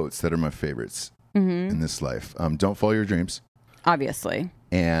 2 quotes that are my favorites in this life. Don't follow your dreams. Obviously.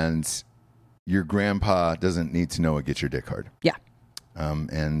 And your grandpa doesn't need to know what gets your dick hard. Yeah.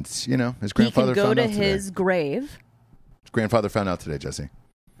 And, you know, his grandfather found out today. He can go to his grave. His grandfather found out today, Jesse.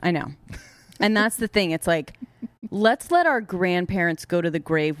 I know. And that's the thing. It's like, let's let our grandparents go to the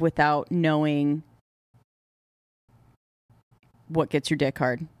grave without knowing what gets your dick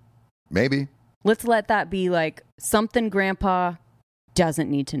hard. Maybe. Let's let that be like something grandpa doesn't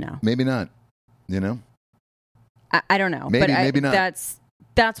need to know. Maybe not. You know? I don't know. Maybe not.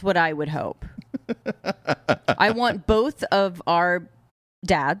 That's what I would hope. I want both of our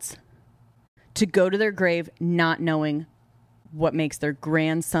dads to go to their grave not knowing what makes their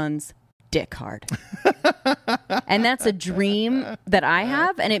grandson's dick hard. And that's a dream that I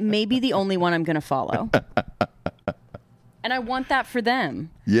have, and it may be the only one I'm going to follow. And I want that for them.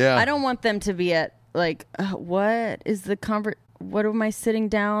 Yeah. I don't want them to be at like, what is the what am I sitting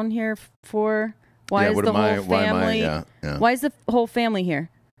down here for? Why is the whole family? Why is the whole family here?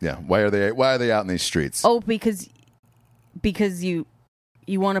 Yeah. Why are they out in these streets? Oh, because you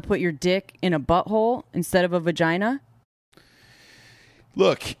want to put your dick in a butthole instead of a vagina?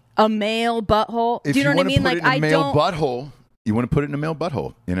 Look, a male butthole. Do you know what I mean? Like, I don't. Butthole. You want to put it in a male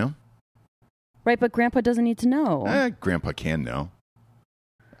butthole, you know? Right, but Grandpa doesn't need to know. Grandpa can know.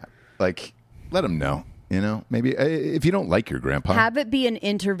 Like, let him know. You know, maybe if you don't like your grandpa, have it be an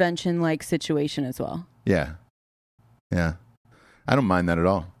intervention-like situation as well. Yeah. I don't mind that at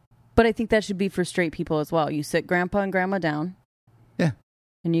all. But I think that should be for straight people as well. You sit Grandpa and Grandma down. Yeah.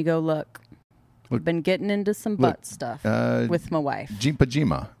 And you go, look, I've been getting into some butt stuff with my wife.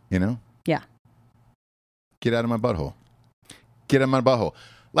 Pajima, you know? Yeah. Get out of my butthole. Get out of my butthole.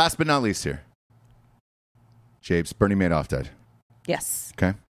 Last but not least here. Japes, Bernie Madoff died. Yes.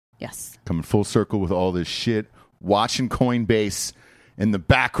 Okay? Yes. Coming full circle with all this shit. Watching Coinbase in the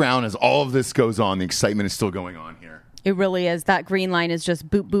background as all of this goes on. The excitement is still going on here. It really is. That green line is just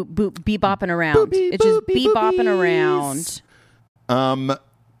boop, boop, boop, bebopping around. It's just bebopping around.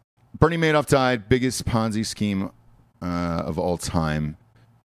 Bernie Madoff died. Biggest Ponzi scheme of all time.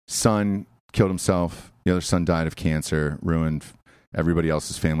 Son killed himself. The other son died of cancer. Ruined everybody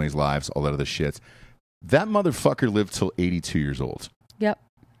else's family's lives. All that other shit. That motherfucker lived till 82 years old. Yep.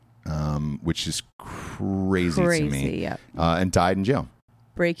 Which is crazy to me. Yep. And died in jail.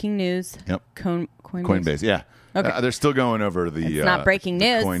 Breaking news. Yep. Coinbase. Yeah. Okay. They're still going over the. It's not breaking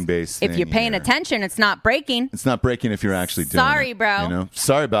news. Coinbase. If you're paying attention, it's not breaking. It's not breaking if you're actually doing it. Sorry, bro. You know?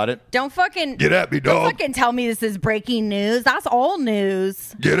 Sorry about it. Don't fucking get at me, dog. Don't fucking tell me this is breaking news. That's old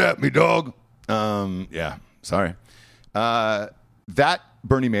news. Get at me, dog. Yeah. Sorry. That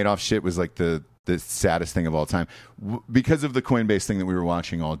Bernie Madoff shit was like the saddest thing of all time. Because of the Coinbase thing that we were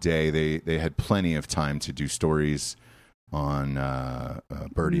watching all day, they had plenty of time to do stories on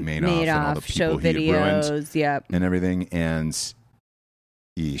Bernie Madoff and all the people show he videos, ruined yep, and everything. And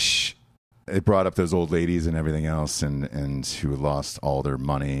yeesh, it brought up those old ladies and everything else, and who lost all their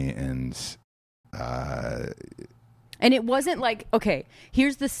money, and it wasn't like, okay,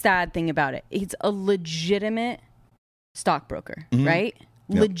 here's the sad thing about it. It's a legitimate stockbroker, right?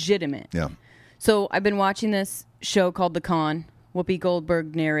 Yep. Legitimate. Yeah. So I've been watching this show called The Con. Whoopi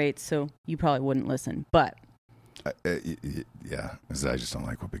Goldberg narrates, so you probably wouldn't listen, but yeah, I just don't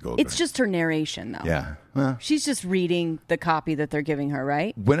like Whoopi Goldberg. it's just her narration, though. Yeah. Well, She's just reading the copy that they're giving her,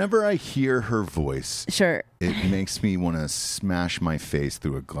 right? whenever I hear her voice, Sure. it makes me want to smash my face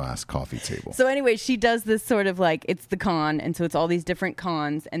through a glass coffee table. So anyway, she does this sort of like, it's the con, and so it's all these different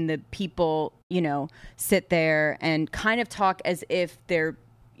cons, and the people, sit there and kind of talk as if they're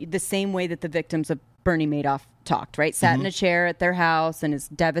the same way that the victims of Bernie Madoff talked, right? Sat in a chair at their house and is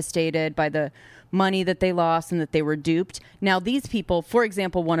devastated by the money that they lost and that they were duped. Now, these people, for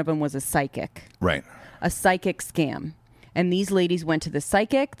example, one of them was a psychic. Right. A psychic scam. And these ladies went to the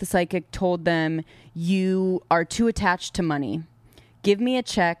psychic. The psychic told them, you are too attached to money. Give me a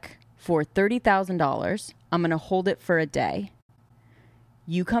check for $30,000. I'm going to hold it for a day.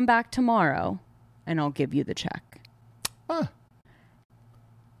 You come back tomorrow and I'll give you the check. Huh.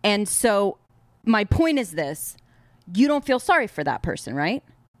 And so my point is this. You don't feel sorry for that person, right?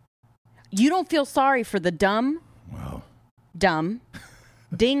 You don't feel sorry for the dumb,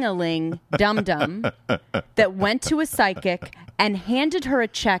 ding-a-ling, dum-dum that went to a psychic and handed her a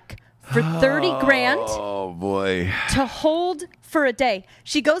check for 30 grand. Oh, boy. To hold for a day.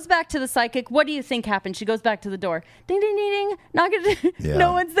 She goes back to the psychic. What do you think happened? She goes back to the door. Ding, ding, ding, ding. Knock it. Yeah.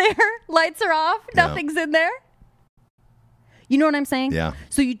 No one's there. Lights are off. Yeah. Nothing's in there. You know what I'm saying? Yeah.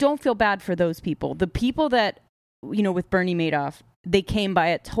 So you don't feel bad for those people. The people that, with Bernie Madoff, they came by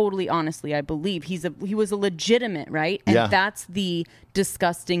it totally honestly, I believe. He was a legitimate, right? And that's the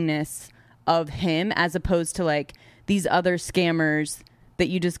disgustingness of him, as opposed to like these other scammers that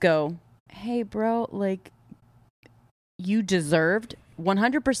you just go, hey, bro, like, you deserved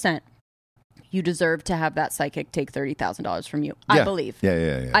 100%. You deserve to have that psychic take $30,000 from you. Yeah. I believe.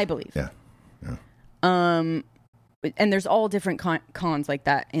 Yeah. I believe. Yeah. And there's all different cons like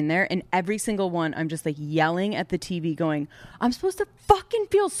that in there. And every single one, I'm just like yelling at the TV going, I'm supposed to fucking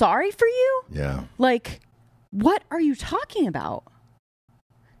feel sorry for you? Yeah. Like, what are you talking about?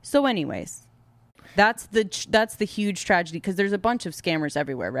 So anyways, that's the huge tragedy, because there's a bunch of scammers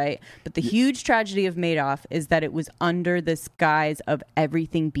everywhere, right? But the huge tragedy of Madoff is that it was under this guise of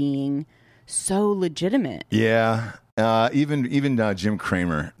everything being so legitimate. Yeah. Even Jim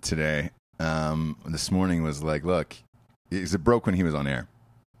Cramer today, this morning was like, look, it broke when he was on air.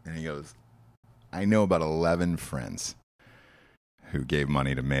 And he goes, I know about 11 friends who gave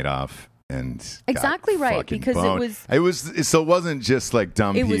money to Madoff and exactly got right, fucking because boned. it wasn't just like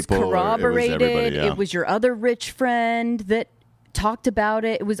dumb it people. Was corroborated. It was everybody, yeah. It was your other rich friend that talked about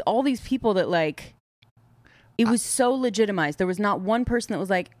it. It was all these people that like, it was so legitimized. There was not one person that was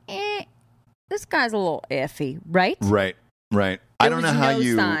like, this guy's a little iffy, right? Right. I don't know how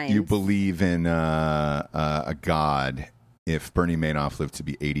signs. you believe in a God if Bernie Madoff lived to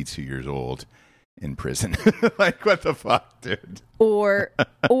be 82 years old in prison. Like, what the fuck, dude? Or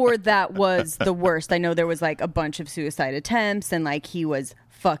that was the worst. I know there was like a bunch of suicide attempts and like he was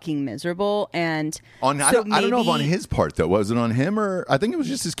fucking miserable. And I don't know if on his part though. Was it on him, or I think it was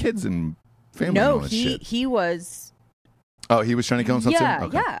just his kids and family? No, and all that shit. he was. Oh, he was trying to kill himself Yeah, too?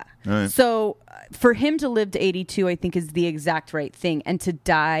 Okay. yeah. All right. So for him to live to 82, I think is the exact right thing. And to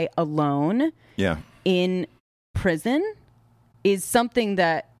die alone in prison is something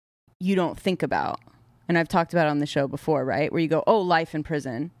that you don't think about. And I've talked about it on the show before, right? Where you go, oh, life in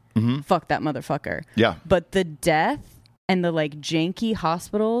prison. Mm-hmm. Fuck that motherfucker. Yeah. But the death and the like janky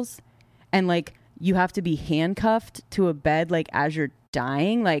hospitals and like you have to be handcuffed to a bed like as you're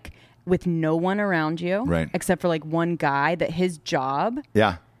dying, like with no one around you, right? Except for like one guy that his job,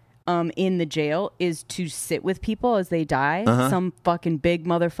 in the jail is to sit with people as they die. Some fucking big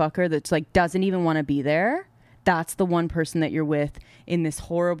motherfucker that's like doesn't even want to be there. That's the one person that you're with in this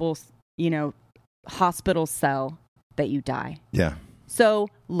horrible, hospital cell that you die. Yeah. So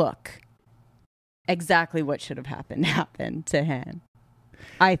look, exactly what should have happened to him.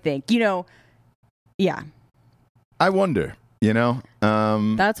 I think, yeah. I wonder.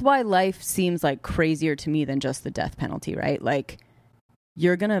 That's why life seems like crazier to me than just the death penalty, right? Like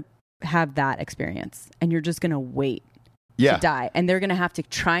you're going to have that experience and you're just going to wait to die. And they're going to have to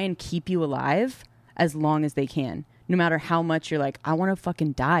try and keep you alive as long as they can, no matter how much you're like, I want to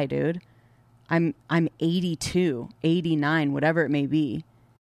fucking die, dude. I'm 82, 89, whatever it may be.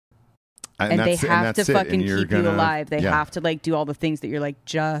 And they have to fucking keep you alive. They have to like do all the things that you're like,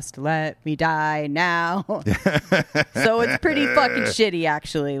 just let me die now. So it's pretty fucking shitty,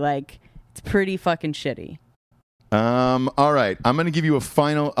 actually. Like It's pretty fucking shitty. All right. I'm going to give you a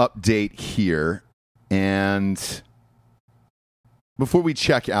final update here. And before we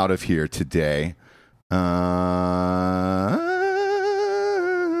check out of here today,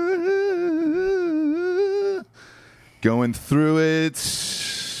 going through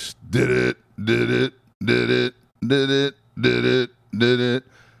it. Did it.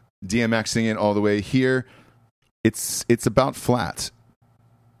 DMXing it all the way here. It's about flat.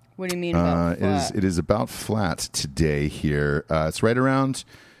 What do you mean about flat? It is about flat today here. It's right around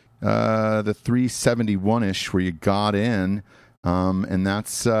the 371-ish where you got in, and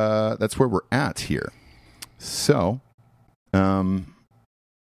that's where we're at here. So,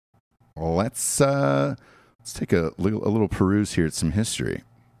 let's take a little peruse here at some history.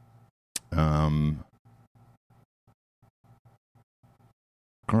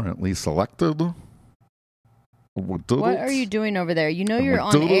 Currently selected. What are you doing over there? You know you're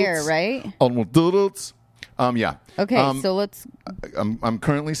on air, right? Yeah. Okay, so let's. I'm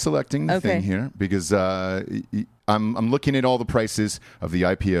currently selecting the thing here because I'm looking at all the prices of the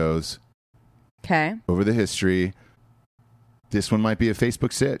IPOs. Okay. Over the history, this one might be a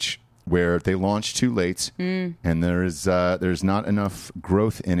Facebook sitch where they launched too late, and there's not enough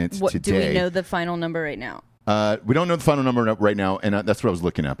growth in it today. Do we know the final number right now? We don't know the final number right now, and that's what I was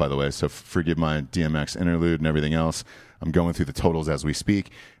looking at, by the way, so forgive my DMX interlude and everything else. I'm going through the totals as we speak.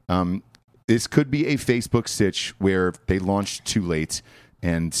 This could be a Facebook sitch where they launched too late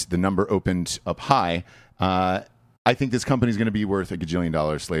and the number opened up high. I think this company is going to be worth $1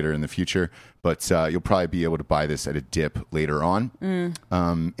 gajillion later in the future, but you'll probably be able to buy this at a dip later on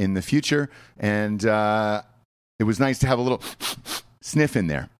in the future. And it was nice to have a little sniff in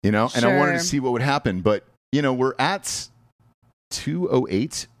there, you know? And I wanted to see what would happen, but you know, we're at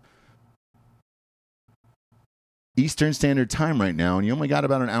 2:08 Eastern Standard Time right now, and you only got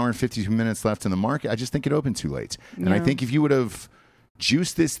about an hour and 52 minutes left in the market. I just think it opened too late. Yeah. And I think if you would have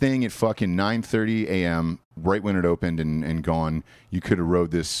juiced this thing at fucking 9:30 a.m. right when it opened and gone, you could have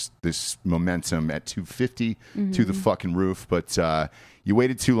rode this momentum at 250 to the fucking roof. But you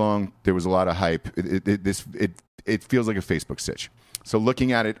waited too long. There was a lot of hype. It feels like a Facebook sitch. So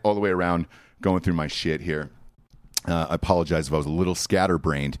looking at it all the way around, going through my shit here. I apologize if I was a little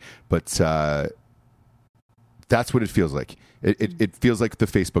scatterbrained, but that's what it feels like. It feels like the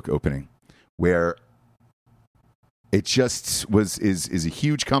Facebook opening, where it just is a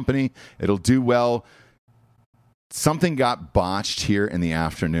huge company. It'll do well. Something got botched here in the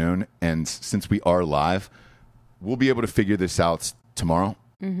afternoon, and since we are live, we'll be able to figure this out tomorrow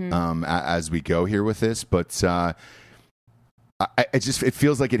as we go here with this. But it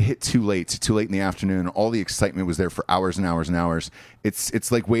feels like it hit too late in the afternoon. All the excitement was there for hours and hours and hours.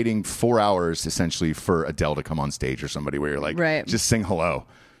 It's like waiting 4 hours essentially for Adele to come on stage or somebody where you're like, just sing hello.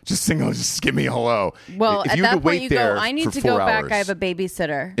 Just give me hello. Well, at that point you go, I need to go back. I have a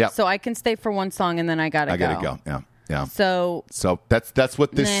babysitter. Yep. So I can stay for one song and then I gotta go. Yeah. So that's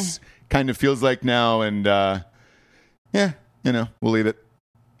what this kind of feels like now. And we'll leave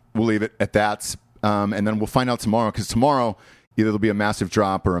it at that. And then we'll find out tomorrow, because tomorrow either there'll be a massive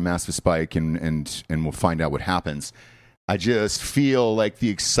drop or a massive spike, and we'll find out what happens. I just feel like the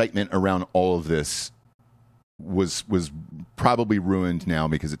excitement around all of this was probably ruined now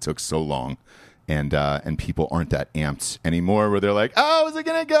because it took so long, and people aren't that amped anymore where they're like, oh, is it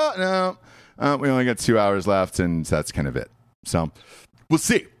gonna go? No, we only got 2 hours left, and that's kind of it. So we'll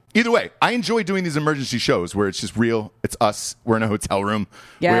see. Either way, I enjoy doing these emergency shows where it's just real. It's us. We're in a hotel room.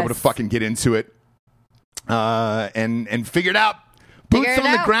 Yes. We're able to fucking get into it and figure it out. Boots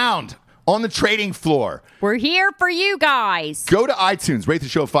on the ground. On the trading floor. We're here for you guys. Go to iTunes, rate the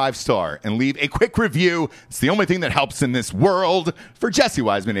show 5-star, and leave a quick review. It's the only thing that helps in this world. For Jesse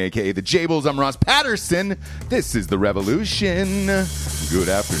Wiseman, a.k.a. The Jables, I'm Ross Patterson. This is The Revolution. Good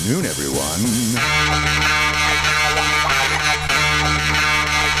afternoon, everyone.